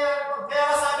yung nangyayari ko.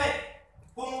 Kaya sabi,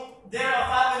 kung there are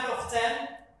a family of 10,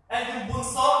 and yung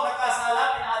bunso,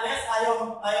 nagkasala, pinaalis, ayaw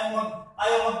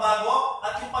magbago,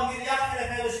 at yung pamilya,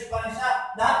 pinag-fellowship pa rin siya,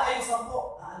 lahat kayong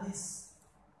 10, aalis.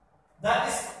 That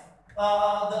is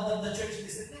the church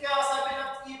discipline. Kaya sabi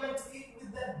not even to eat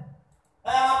with them.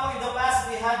 Kaya nga po, in the past,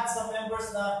 we had some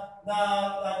members na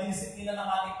dinisiplina ng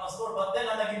ating pastor, but then,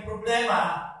 ang naging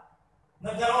problema,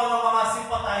 nagkaroon ng mga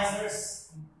sympathizers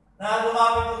na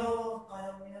lumapit ko,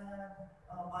 kaya mo yan,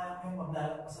 kaya mo yung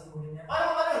maglalagpasan niya.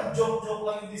 Parang ano, joke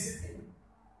lang yung discipline.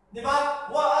 Di ba?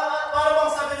 Parang bang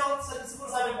sabi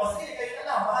ko, sige, kayo na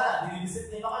lang, bahala.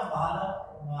 Dinidisiplina kayo, bahala.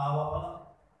 Maawa pa lang.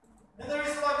 And the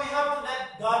reason why we have to let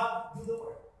God do the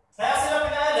work. Kaya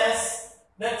sila pinaalis,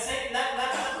 let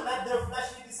their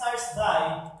fleshly desires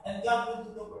die, and God will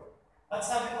do the work. At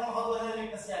sabi ng makatuwa na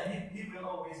ligtas yan, He will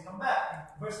always come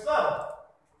back. Verse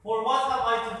 12, for what have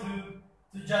I to do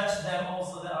to judge them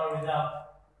also that are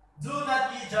without? Do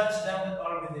not ye judge them that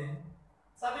are within.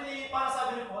 Sabi ni Paul,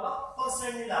 ang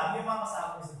concern nila, yung mga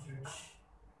kasama niya sa church.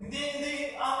 Hindi,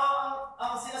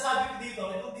 ang sinasabi ko dito,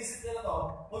 itong discipline na to,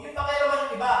 huwag yung pakialaman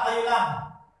yung iba, kayo lang.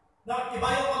 Iba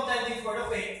yung contending for the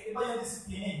faith, iba yung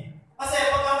disciplining. Kasi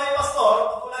pagka may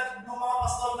pastor, tulad ng mga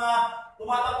pastor na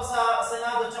tumatakbo sa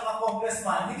Senado at saka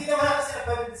congressman, hindi naman natin sila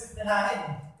pwede disiplinahin.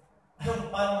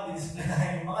 Paano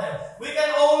disiplinahin mo kayo? We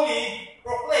can only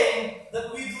proclaim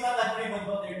that we do not agree with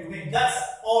what they're doing.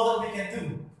 That's all that we can do.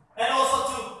 And also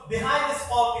to, behind this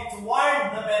pulpit, to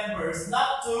warn the members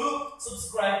not to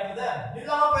subscribe to them. Yun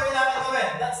lang ang pwede namin gawin.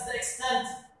 That's the extent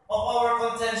of our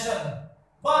contention.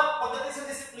 But, pagdating sa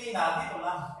disiplina, ito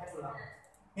lang.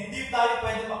 Hindi tayo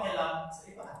pwede makialam sa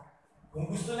iba.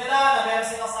 Kung gusto nila na meron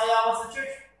silang sayawan sa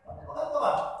church, maganda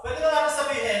ba? Pwede na natin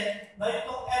sabihin na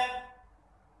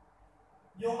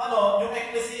yung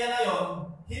eklesiya na yun,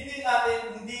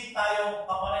 hindi tayo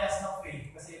kaparehas ng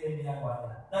faith kasi yun yung ginagawa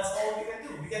nila. That's all we can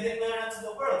do. We can declare that to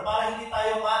the world para hindi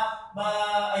tayo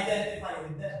ma-identify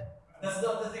with them. That's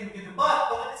the thing we can do.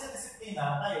 But, pag natin sa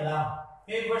disiplina, tayo lang.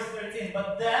 Okay, verse 13.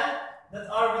 But them that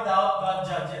are without, God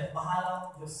judgeth.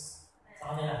 Bahalang Diyos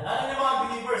sa kanila. Lalo yung mga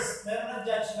believers, meron ng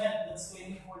judgment that's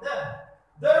waiting for them.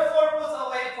 Therefore, put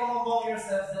away from among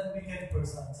yourselves that wicked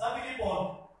person. Sabi ni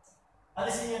Paul,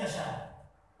 alisin nyo na siya.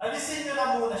 Alisin nyo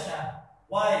na muna siya.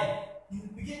 Why?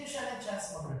 Bigyan nyo siya ng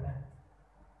chance mag-repent.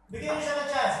 Bigyan nyo siya ng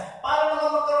chance. Para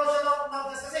naman magkaroon siya ng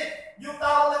chance. Kasi yung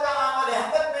tao nagkakamali,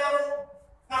 hanggat mayroong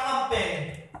kakampi,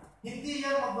 hindi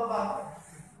yan magbabago.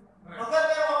 Hanggat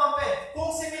mayroong kakampi.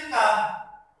 Kung simil ka,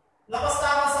 labas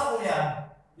tama sa kuya,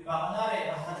 di ba? Kunwari,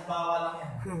 halimbawa lang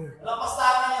yan. Labas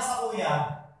tama niya sa kuya,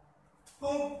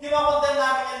 kung kinakondem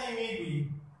namin yan ni Maybe,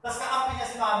 tapos kakampi niya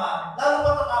si mama, lalo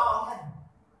ba tatapang yan?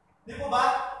 Di po ba?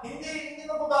 Hindi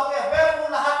magbabago yan. Pero kung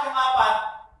lahat yung apat,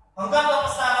 hanggang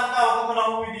napastanan ka, huwag mo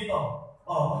lang uwi dito.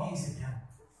 Mag-iisip yan.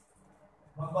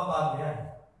 Magbabago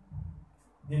yan.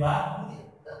 Di ba?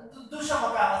 Doon siya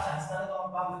magkaka-chance talaga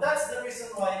magbago. That's the reason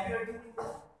why we are doing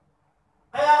that.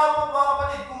 Kaya nga po mga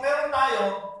kapatid, kung meron tayo,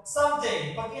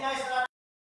 someday, pag inayos na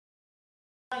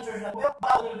natin na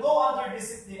will go under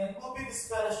discipline and will be this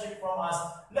fellowship from us,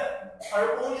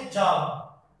 our only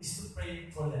job is to pray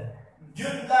for them.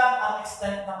 Yun lang ang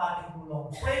extent ng ating tulong.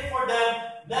 Pray for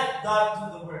them, let God do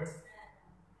the work.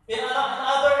 In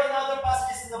other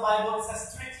passages in the Bible, it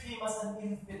says, treat him as an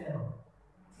infidel.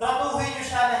 Tratuhin niyo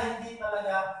siya na hindi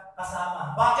talaga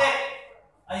kasama. Bakit?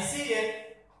 I see it.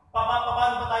 Paano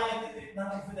ba tayo nag-treat ng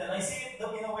infidel? I see it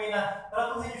in a way na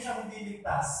tratuhin niyo siya hindi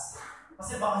ligtas.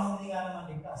 Kasi baka hindi nga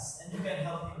naman ligtas. And you can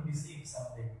help him be saved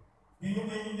someday.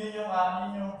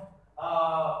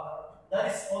 That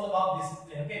is all about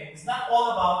discipline. Okay, it's not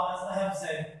all about, as I have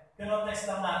said, context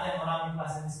lang natin, maraming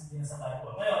klase ng disiplina sa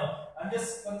Bible. Ngayon, I'm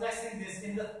just contexting this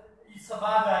in sa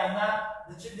bagay na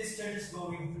this church is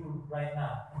going through right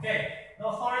now. Okay, the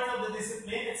authority of the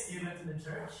discipline is given to the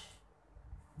church.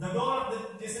 The goal of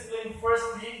the discipline,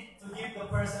 firstly, to give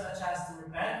the person a chance to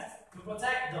repent, to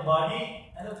protect the body,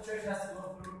 and the church has to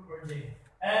go through purging.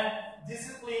 And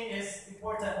discipline is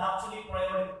important. Actually,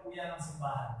 priority po yan ng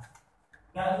simbahan.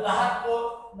 Lahat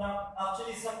po,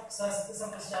 actually sa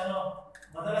Kristiyano,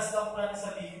 madalas lang po natin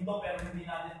sabihin to, pero hindi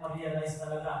natin ma-realize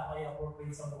talaga may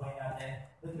appropriate sa buhay natin.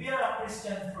 That we are a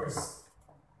Christian first.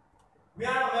 We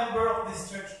are a member of this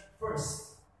church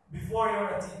first. Before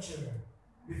you're a teacher.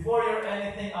 Before you're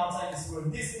anything outside this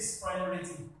world. This is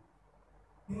priority.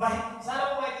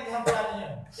 Sana po maintindihan po natin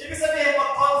yun. Ibig sabihin,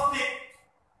 pag conflict,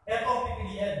 etong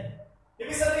pipiliin.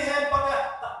 Ibig sabihin, pag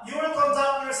you will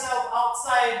conduct yourself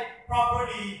outside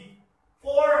properly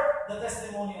for the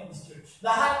testimony of this church.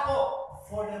 Lahat po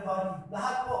for the body.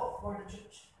 Lahat po for the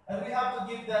church. And we have to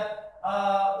give that,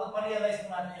 ma-realize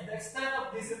mo natin yun. The extent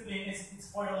of discipline is it's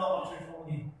for the local church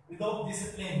only. We don't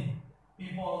discipline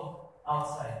people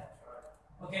outside.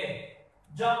 Okay,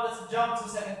 let's jump to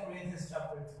 2 Corinthians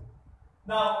chapter 2.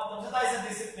 Now, tapos tayo sa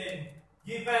discipline.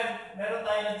 Given, meron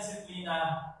tayo na disiplina,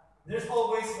 there's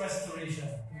always restoration.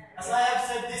 As I have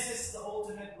said, this is the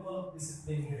ultimate goal of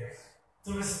discipline here.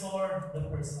 To restore the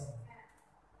person.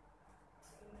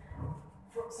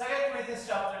 2 Corinthians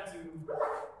chapter 2,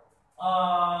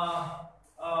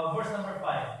 verse number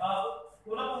 5.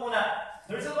 Una po muna,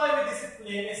 the reason why we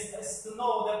discipline is to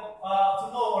know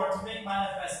or to make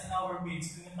manifest in our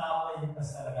midst kung yung tao ay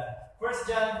ligtas talaga. 1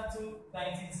 John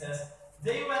 2:19 says,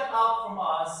 they went out from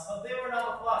us, but they were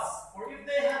not of us. For if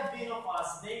they had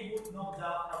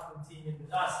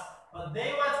just. But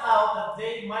they went out that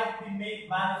they might be made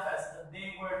manifest that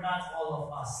they were not all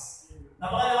of us.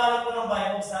 Napakaliwanag po ng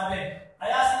Bible, sabi,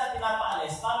 kaya sila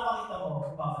pinapaalis, paano makita mo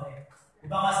kung babalik?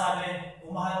 Iba nga sabi,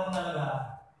 kung mahal mo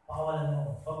talaga, pakawalan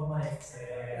mo, pag bumalik.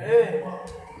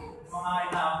 Mga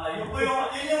ina-apply.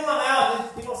 Yun yung mga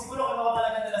yun. Siguro kung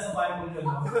makapalagan nila sa Bible yun.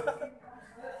 No?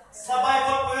 Sa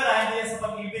Bible po yun, hindi yan sa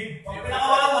pag-ibig. Pag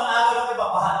pinakawalan, mga agaw lang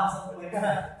iba, pahalang sa tuloy.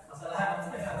 Masalahan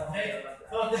mo yan. Okay?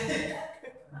 So,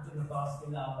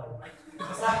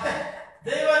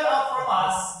 they went out from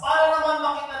us para naman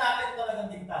makita natin talagang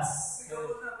ligtas.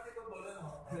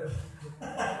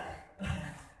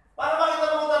 Para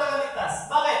makita mo talagang ligtas.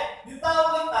 Bakit? Yung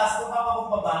taong ligtas,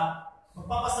 magpapakumbaba,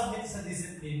 magpapasubmit sa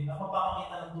discipline at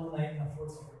magpapakita ng tunay na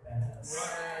fruits of repentance.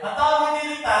 Ang taong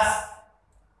hindi ligtas,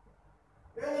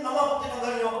 yun naman kung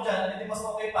tinanggal niyo ako dyan, hindi mas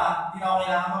okay pa, hindi na ako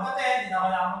kailangan mag-attend, hindi na ako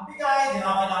kailangan magbigay, hindi na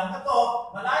ako kailangan na to,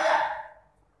 malaya.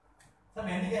 Sabi,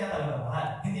 hindi kaya talaga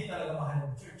mahal. Hindi talaga mahal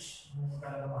ng church. Hindi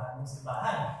talaga mahal ng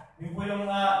simbahan. Yun po yung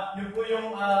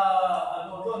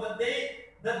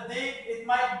that they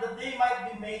might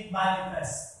be made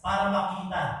manifest para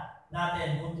makita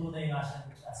natin kung tunay nga siya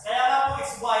ligtas. Kaya nga po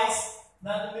it's wise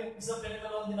na isang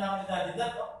pinagkalong din namin dati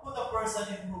that put a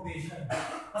person in probation.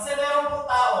 Kasi meron pong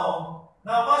tao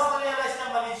na once na-realize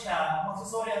niya mali siya,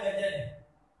 magsusorry agad yan.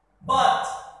 But,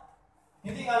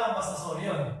 hindi nga lang basta sorry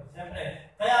yun.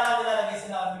 Siyempre, kaya nga nilalagay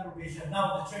sila under probation.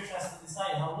 Now, the church has to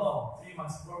decide how long. 3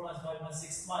 months, 4 months, 5 months,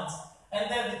 6 months. And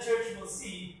then the church will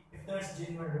see if there's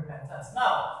genuine repentance.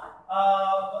 Now,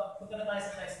 punta na tayo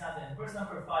sa text natin. Verse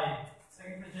number 5.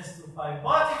 2 Corinthians 2:5.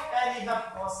 But if any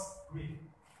hath caused grief,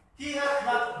 he hath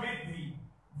not grieved me,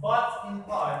 but in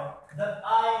part, that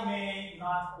I may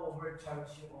not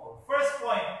overcharge you all. First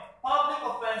point, public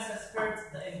offenses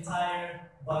hurt the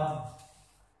entire body.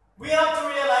 We have to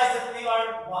realize that we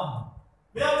are one.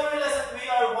 We have to realize that we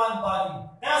are one body.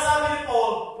 Kaya sabi ni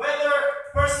Paul, whether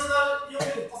personal, yung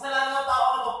kasalanan ng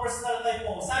tao na to, personal kay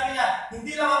Paul, sabi niya,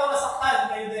 hindi lang ako nasaktan,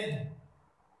 kayo din.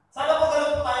 Sana po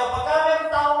ganun po tayo. Pagka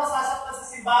mayroong tao nasasaktan sa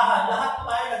simbahan, lahat po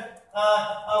tayo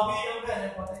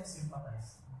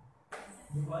sympathize.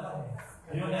 Hindi ko alam eh.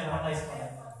 Ayun, empathize pa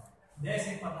lang. Hindi,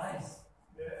 sympathize.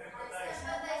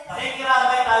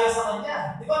 Nakikiramay tayo sa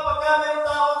kanya. Di ba, pagka mayroong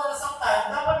tao na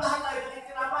nasaktan, dapat lahat tayo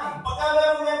nakikiramay. Pagka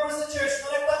mayroong member sa church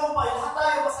na nagtagumpay, lahat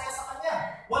tayo masaya sa kanya.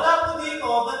 Wala po dito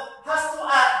that has to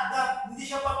act na hindi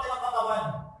siya parte ng katawan.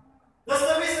 That's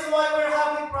the reason why we're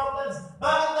having problems.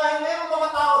 Bakit? Dahil mayroong mga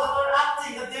tao that are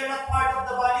acting that they're not part of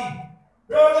the body.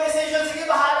 The organization, sige,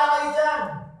 bahala kayo dyan.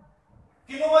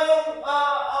 Kinuha yung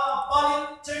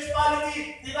church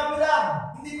polity, tinabi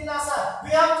lang, hindi binasa. We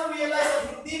have to realize that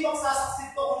hindi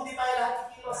magsasaksit to kung hindi tayo lahat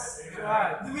kikilos.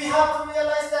 We have to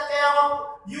realize that kaya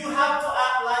you have to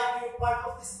act like you're part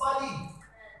of this body.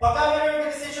 Pagka may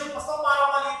organization, pastor,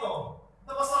 parang malito.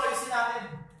 Ito, pastor, ayusin natin.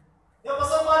 Yung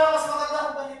pastor, parang mas maganda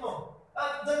kung ganito.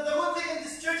 The good thing in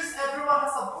this church is everyone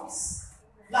has a voice.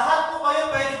 Lahat po kayo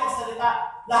pwede magsalita.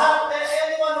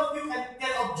 Any one of you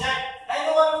can object. Any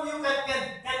one of you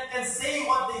can say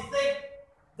what they think.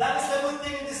 That is the good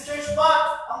thing in this church. But,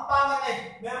 ang pangit eh,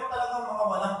 meron talagang mga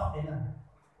walang pakialam.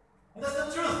 And that's the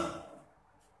truth.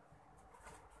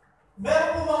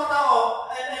 Meron po mga tao,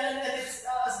 and it's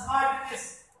as hard it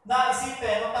is na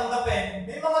isipin o tanggapin,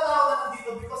 may mga tao na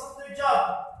nandito because of their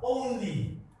job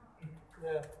only.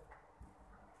 Yeah.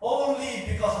 Only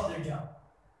because of their job.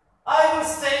 I will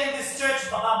stay in this church,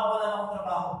 baka mawalan akong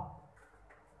trabaho.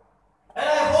 And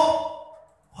I hope,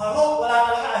 wala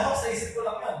talaga, I hope sa isip ko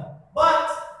lang yan. But,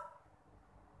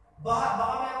 baka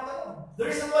meron ganun. The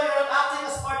reason why you're not acting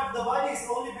as part of the body is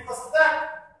only because of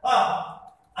that.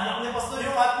 Anak ni pastor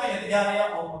yung admin, yari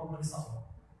ako pag umalis ako.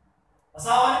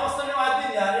 Asawa ni pastor yung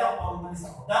admin, yari ako pag umalis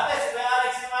ako. Dati, si Kuya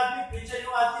Alex yung admin, preacher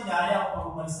yung admin, yari ako pag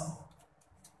umalis ako.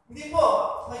 Hindi po,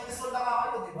 may kisol na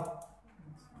kayo, di ba?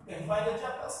 You can find a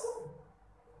job, that's good.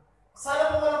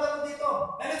 Sana po walang ganun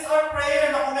dito. And it's our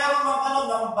prayer na kung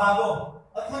meron na magbago.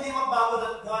 At kung hindi magbago,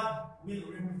 that God will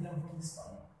remove them from this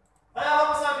body. Kaya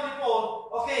ako sabi ni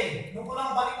Paul, okay, nung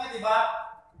unang balik niya, di ba?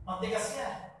 Ang tigas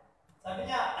niya. Sabi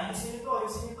niya, ayusin niyo to.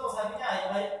 Sabi niya,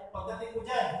 pagdating ko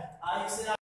dyan, ayusin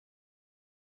natin.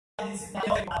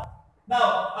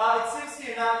 Now, it seems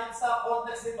here na sa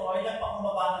context nito, ay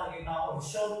nagpakumbaba talaga yung tao. It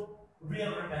showed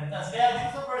real repentance. Kaya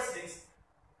dito sa verse 6,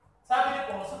 sabi ni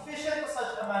Paul, sufficient to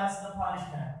such a man is the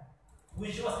punishment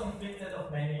which was inflicted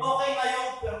of many. Okay na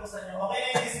yung purpose niyo. Okay na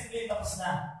yung discipline, tapos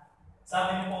na.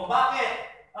 Sabi ni Paul, bakit?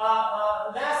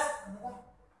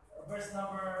 Verse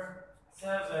number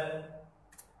 7.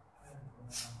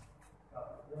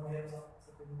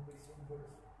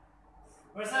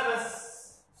 Verse 7.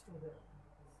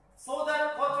 So that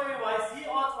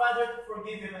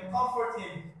forgive him and comfort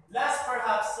him, lest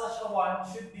perhaps such a one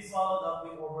should be swallowed up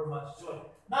with overmuch joy.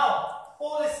 Now,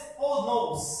 Paul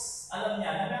knows, alam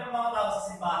niya, na meron mga tao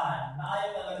sa simbahan na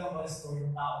ayaw talagang ma-restore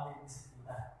yung tao ng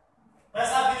disiplina. Kaya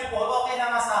sabi ni Paul, okay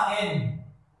na nga sa akin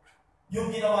yung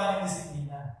ginawa niyong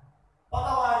disiplina.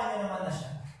 Patawarin niyo naman na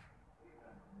siya.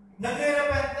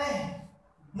 Nagre-repent na eh.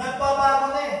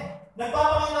 Nagbabago na eh.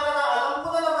 Nagpapakita na alam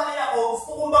ko na naman niya ako,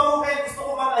 gusto kong baguhin, gusto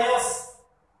kong mag-ayos.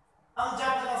 Ang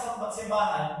job na lang sa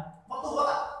simbahan, matuwa.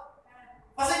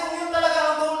 Kasi kung yun talaga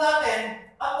ang goal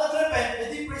natin, at nag-repent,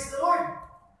 edi praise the Lord.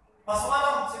 Paso nga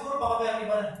lang, siguro baka mayroong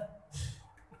iba na.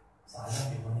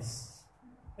 Sayang, Deaconess.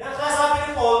 Kaya sabi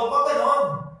ni Paul, huwag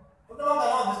ganon. Huwag naman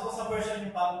ganon. Gusto ko sa version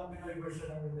yung bagong Pinoy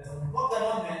version ng New Testament. Huwag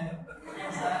ganon, men.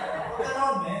 Huwag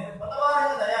ganon, men. Patawarin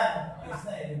nyo na yan. Ayos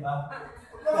na eh, di ba?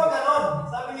 Huwag naman ganon.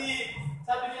 Sabi ni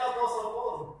Apostle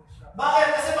Paul. Bakit?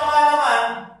 Kasi baka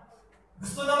naman,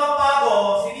 gusto na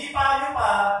magbago, sinipaan nyo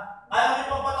pa, ayaw nyo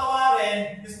pang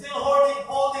patawarin, you're still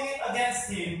holding it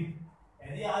against him,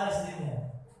 eh di alas din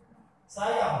yan.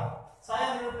 Sayang.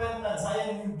 Sayang yung repentance,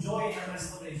 sayang yung joy ng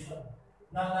restoration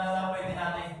na pwede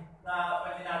natin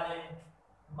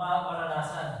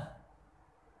maranasan.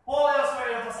 Paul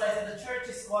elsewhere emphasized that the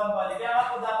church is one body. Kaya nga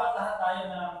po dapat lahat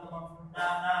tayo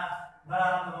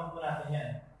nararamdaman po natin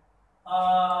yan.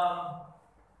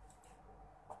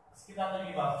 Skip natin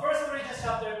yung iba. 1 Corinthians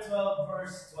chapter 12,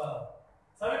 verse 12.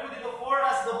 Sabi po dito, for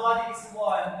as the body is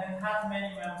one and hath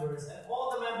many members, and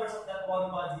all the members of that one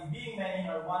body, being many,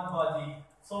 are one body,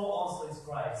 so also is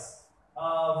Christ.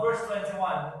 Verse 21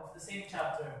 of the same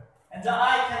chapter. And the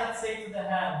eye cannot say to the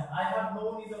hand, I have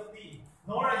no need of thee,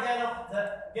 nor again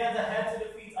the head to the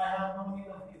feet, I have no need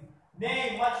of thee.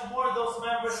 Nay, much more those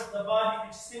members of the body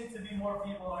which seem to be more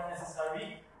feeble are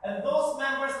necessary, and those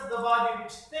members of the body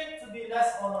which think to be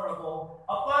less honorable,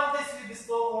 upon this we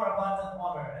bestow more abundant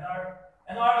honor,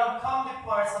 and our uncomely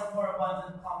parts have more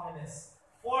abundant comeliness.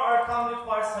 For our comely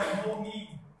parts have no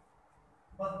need,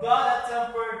 but God hath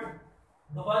tempered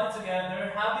the body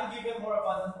together, having given more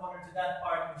abundant honor to that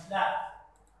part which lacked.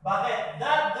 Bakit?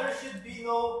 That there should be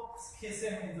no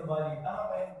schism in the body.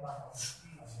 Tama ba yun?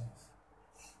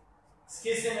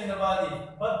 Schism in the body.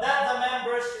 But that the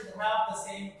members should have the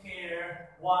same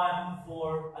care one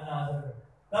for another.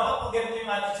 Dapat po ganito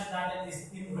yung attitude natin is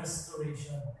in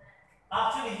restoration.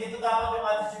 Actually, ito dapat yung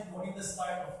attitude mo in the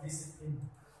start of discipline.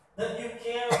 That you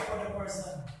care for the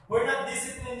person. We're not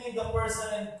disciplining the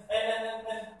person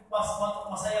and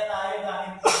masaya tayo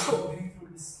dahil going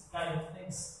through this kind of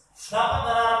things. Dapat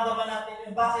nararamdaman natin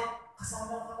yung bakit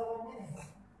kasama ng katawan yan eh.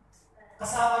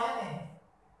 Kasama yan eh.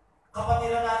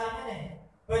 Kapatiran natin yan eh.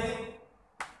 Pwede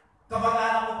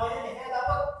kamag-anak mo pa yan eh. Kaya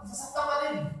dapat sasakta ka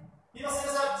rin. Yun ang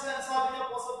sinasabi niya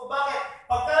po sa bakit?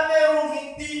 Pagka merong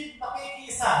hindi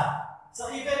nakikisa, so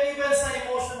even sa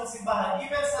emotion ng simbahan,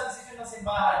 even sa decision ng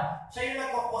simbahan, siya yung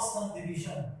nagkakos ng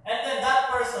division. And then that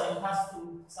person has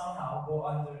to somehow be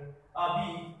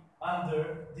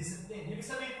under discipline. Ibig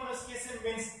sabihin po na schism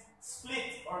means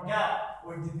split or gap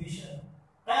or division.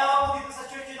 Kaya po dito sa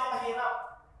church yun ang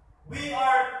mahirap. We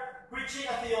are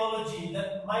preaching a theology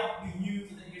that might be new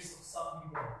to the ears of some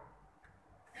people.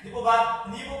 Hindi po ba,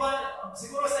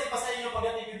 siguro sa iba sa inyo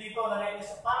pagdating dito, narinig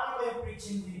siya, paano ba yung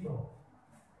preaching dito?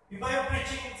 Iba yung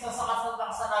preaching sa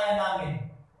kasanayan namin.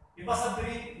 Iba sa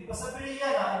Berea, iba sa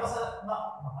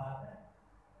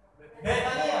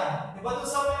Bethania. Iba doon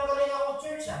sa mga galing akong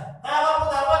church. Kaya nga po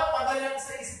dapat tanggalin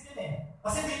sa isip yun eh.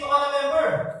 Kasi dito ka na member.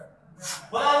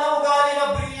 Wala na ugali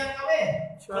na Berean kami.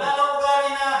 Wala na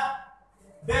ugali na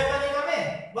Bethany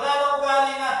kami. Wala na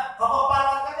ugali na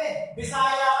Kapampangan kami.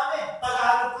 Bisaya kami.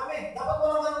 Tagalog kami. Dapat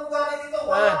wala naman ugali dito.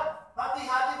 Wala.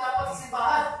 Hati-hati dapat sa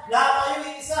simbahan. Lahat tayo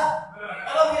yung isa.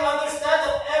 We understand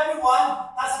that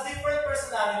everyone has a different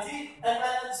personality,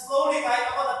 and slowly, kahit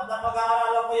ako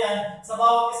napag-aaralan ko yan sa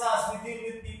bawat isa as we deal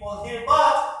with people here.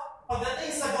 But,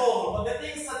 pagdating sa goal,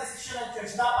 pagdating sa decision ng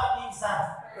church, dapat isa.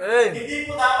 Hindi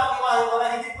po dapat iwahiwala,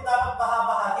 hindi po dapat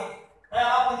bahabahagi. Kaya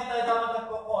ako hindi tayo dapat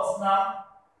nagkukos ng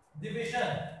division.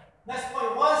 Next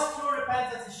point, once true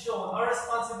repentance is shown, our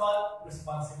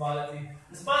responsibility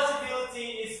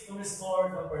is to restore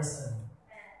the person.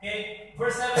 Okay,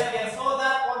 verse 7 again, so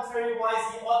that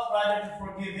contrariwise ye ought rather to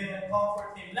forgive him and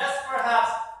comfort him, lest perhaps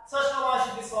such a one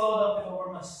should be swallowed up with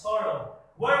overmuch sorrow.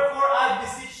 Wherefore I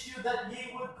beseech you that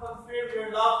ye would confirm your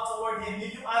love toward him.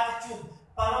 Yun yung attitude.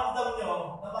 Paramdam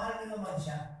nyo na mahal nyo naman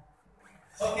siya.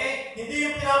 Okay? Hindi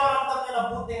yung pinaparamdam nyo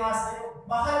na buti nga sa'yo.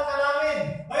 Mahal ka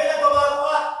namin. May nagbabago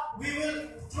ka. We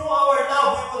will, through our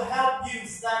love, we will help you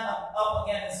stand up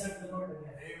again and serve the Lord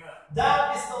again. Amen.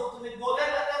 That is the ultimate goal.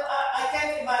 And I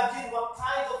can't imagine what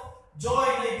kind of joy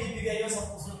may bibigay yun sa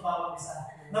puso sa bawat isa.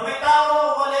 Na may tao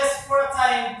na umalis for a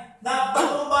time, na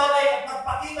bumalik at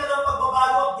nagpakita ng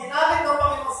pagbabago at ginamit ng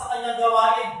Panginoon sa kanyang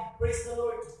gawain. Praise the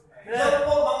Lord. Yan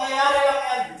po, mangyayari lang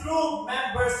yan through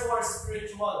members who are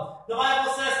spiritual. The Bible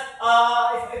says,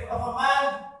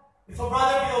 if a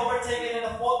brother be overtaken in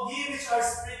a fault, ye which are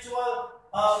spiritual,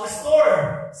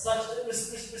 restore such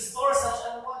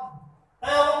an one.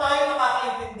 Kaya kung tayo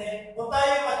nakakaintindi, kung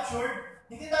tayo matured,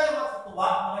 hindi tayo matutuwa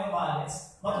na may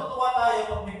umalis. Matutuwa tayo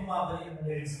pag may bumabalik na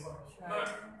restore.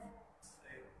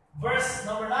 Verse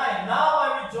number 9. Now I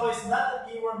rejoice not that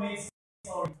ye were made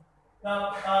sorry.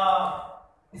 Now,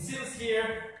 it seems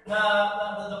here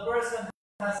that the person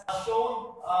has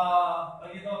shown,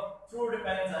 true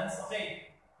repentance.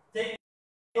 Okay, take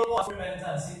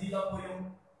repentance. Hindi lang po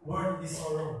yung worldly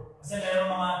sorrow. Kasi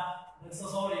meron mga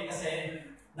nagsasorry kasi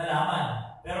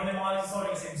nalaman. Pero may mga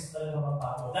nagsasorry kasi gusto talaga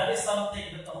magbago. That is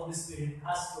something that the Holy Spirit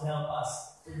has to help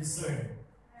us to discern.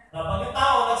 Na pag yung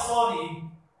tao nag-sorry,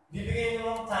 bibigay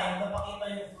nyo ng time na pakita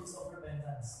yung fruits of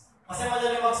repentance. Kasi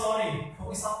madali mag-sorry. Kung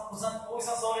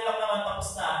isang sorry lang naman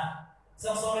tapos na,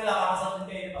 isang sorry lang kakasatin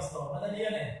kayo ni Pastor, madali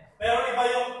yan eh. Pero iba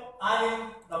yung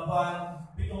 6 na buwan,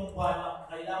 7 buwan na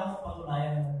kailangan mo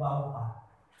patunayan na magbago ka.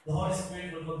 The Holy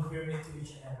Spirit will confirm it to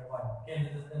each and every one. Okay,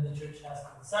 and the church has to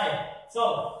decide. So,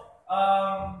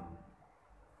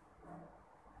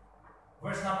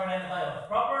 verse number 9 na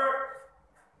tayo.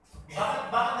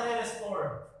 Bakit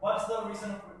nare-restore? What's the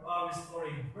reason of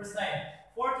restoring? Verse 9.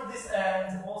 For to this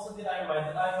end also did I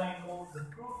write, that I might know the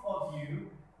proof of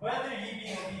you, whether ye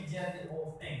be obedient in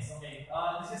all things. Okay,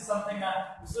 this is something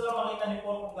na gusto lang makita ni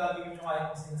Paul kung gagawin yung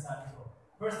ayaw kong sinasabi ko.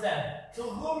 Verse 10. To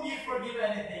whom ye forgive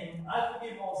anything, I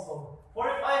forgive also. For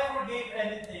if I forgave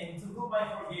anything, to whom I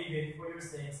forgave it for your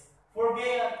sakes,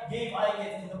 forgave I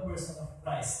it in the person of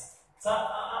Christ.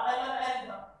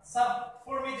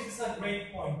 For me, this is a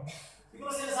great point.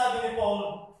 Because sinasabi ni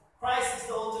Paul, Christ is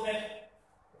the ultimate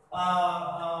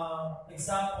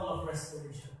example of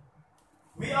restoration.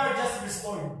 We are just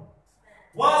restored.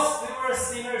 Once we were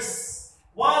sinners,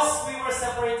 once we were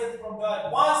separated from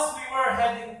God, once we were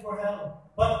heading for hell.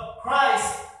 But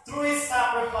Christ, through His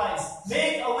sacrifice,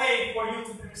 made a way for you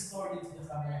to be restored into the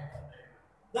family of God.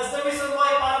 That's the reason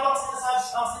why para bang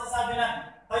sinasabi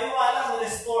na kayo alam na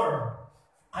restore.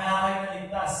 Kaya kayo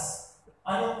naligtas.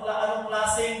 Anong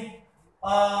klaseng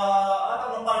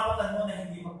anong karapatan mo na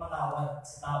hindi magpatawad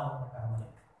sa tao na nagkamali?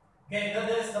 Okay, that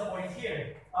is the point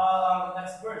here.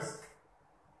 Next verse.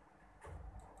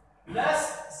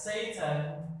 Lest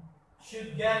Satan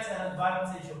should get an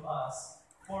advantage of us,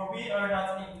 for we are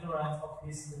not ignorant of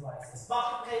his devices.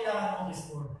 Bakit kailangan mong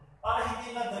restore? Para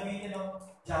hindi na gamitin ng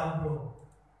diablo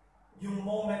yung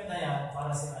moment na yan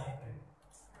para sirain kayo.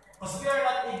 Because we are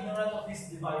not ignorant of his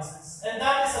devices. And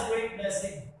that is a great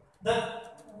blessing. That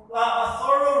a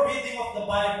thorough reading of the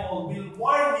Bible will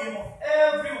warn you of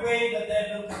every way the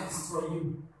devil can destroy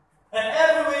you. And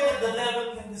every way that the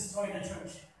devil can destroy the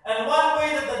church. And one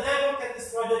way that the devil can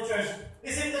destroy the church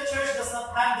is if the church does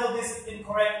not handle discipline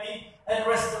correctly and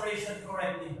restoration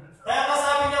correctly. Kaya nga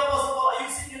sabi niya po,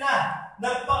 ayusin niyo na.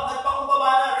 Nagpakumbaba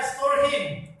na, restore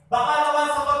him. Baka naman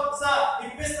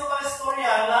imbes na ma-restore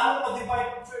yan, lalong ma-divide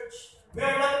ang church. We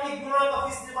are not ignorant of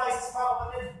his devices, mga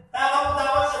kapatid. Kaya nga po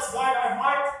dapat, let's guard our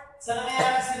heart sa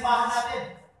nangyayari sa simbahan natin.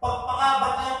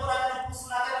 Pagpakabantayan po natin ang puso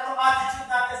natin, anong attitude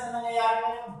natin sa nangyayari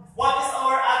ngayon? What is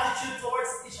our attitude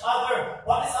towards each other?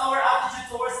 What is our attitude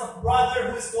towards a brother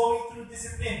who is going through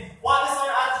discipline? What is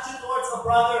our attitude towards a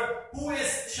brother who is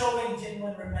showing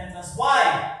genuine repentance? Why?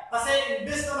 Kasi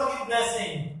imbes na maging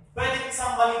blessing, pwedeng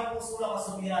isang maling puso lang ang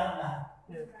sumira ng lahat.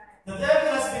 The devil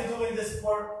has been doing this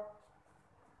for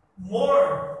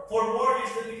more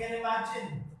years than we can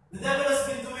imagine. The devil has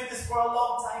been doing this for a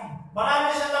long time. Marami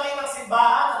siyang nakitang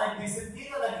simbahan na nag-discipline,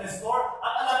 na nag-restore,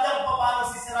 at alam niya kung paano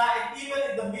sisirain even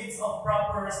in the midst of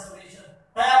proper restoration.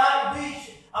 Kaya nga,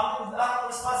 ang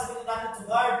responsibility natin to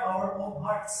guard our own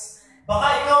hearts.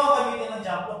 Baka ikaw ang gamitin ng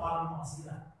diablo para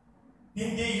makasira.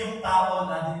 Hindi yung tao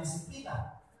na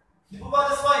dinisiplina. Di ba?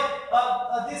 That's why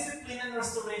discipline and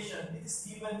restoration, it is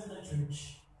given to the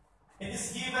church. It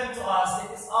is given to us.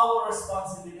 It is our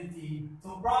responsibility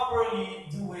to properly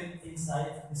do it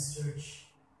inside this church.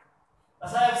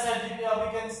 As I have said, we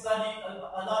can study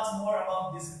a lot more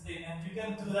about discipline, and you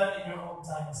can do that in your own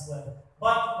time as well.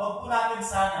 But wag po natin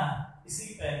sana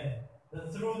isipin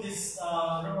that through this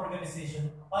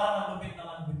organization, parang ang lupit na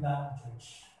ang bigla ng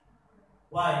church.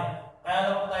 Why? Kaya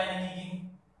lang po tayo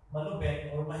nagiging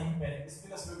malupit or mahigpit is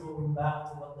because we're going back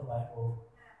to what the Bible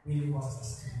really wants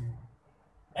us to do.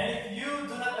 And if you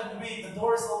do not agree, the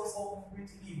door is always open for you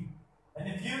to leave. And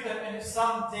if if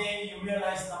someday you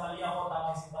realize na mali ako,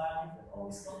 tama yung simbahan, you can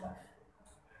always come back.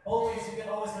 Always, you can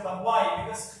always come back. Why?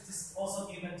 Because it is also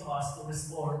given to us to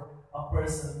restore a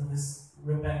person who is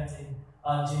repenting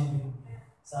genuinely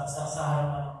sa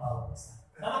harapan ng bawat isa.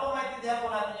 Ano po maintindihan po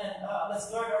natin yan?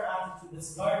 Let's guard our attitude.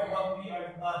 Let's guard what we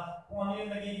are, kung ano yung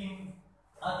nagiging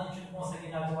attitude mo sa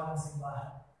ginagawa ng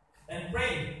simbahan. And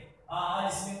pray.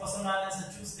 Alis mo yung pastor natin sa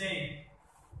Tuesday.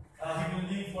 He will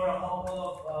leave for a couple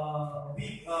of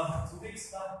 2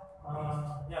 weeks pa.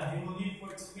 He will leave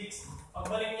for 2 weeks.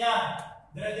 Pagbalik niya,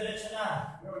 dire-diretso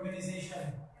na your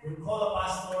organization. We'll call a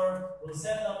pastor, we'll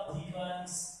set up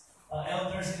deacons,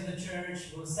 elders in the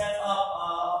church, we'll set up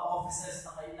offices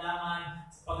na kailangan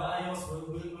sa pag-aayos,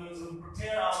 we'll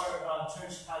prepare our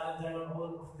church calendar on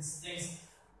all of these things.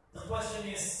 The question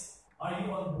is, are you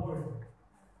on board?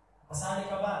 Kasali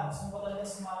ka ba? Gusto mo talaga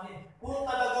sumali? Kung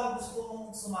talagang gusto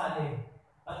mong sumali,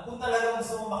 at kung talagang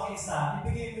gusto mong makiisa,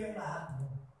 ibigay mo yung lahat mo.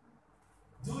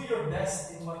 Do your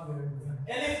best in what you're doing.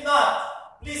 And if not,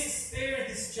 please spare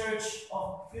this church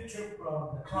of future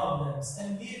problems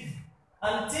and leave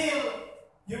until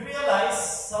you realize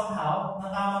somehow na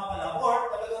tama pala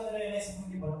or talagang na-realize mo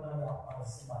hindi ba talaga ako para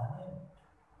sa simbahan.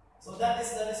 So that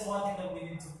is one thing that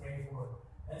we need to pray for.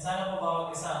 And sana po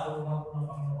bawat isa tulungan po ng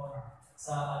Panginoon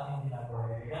sa ating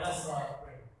ginagawa. Let us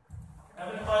pray.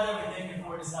 Heavenly Father, we thank you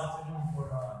for this afternoon for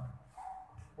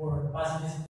the passages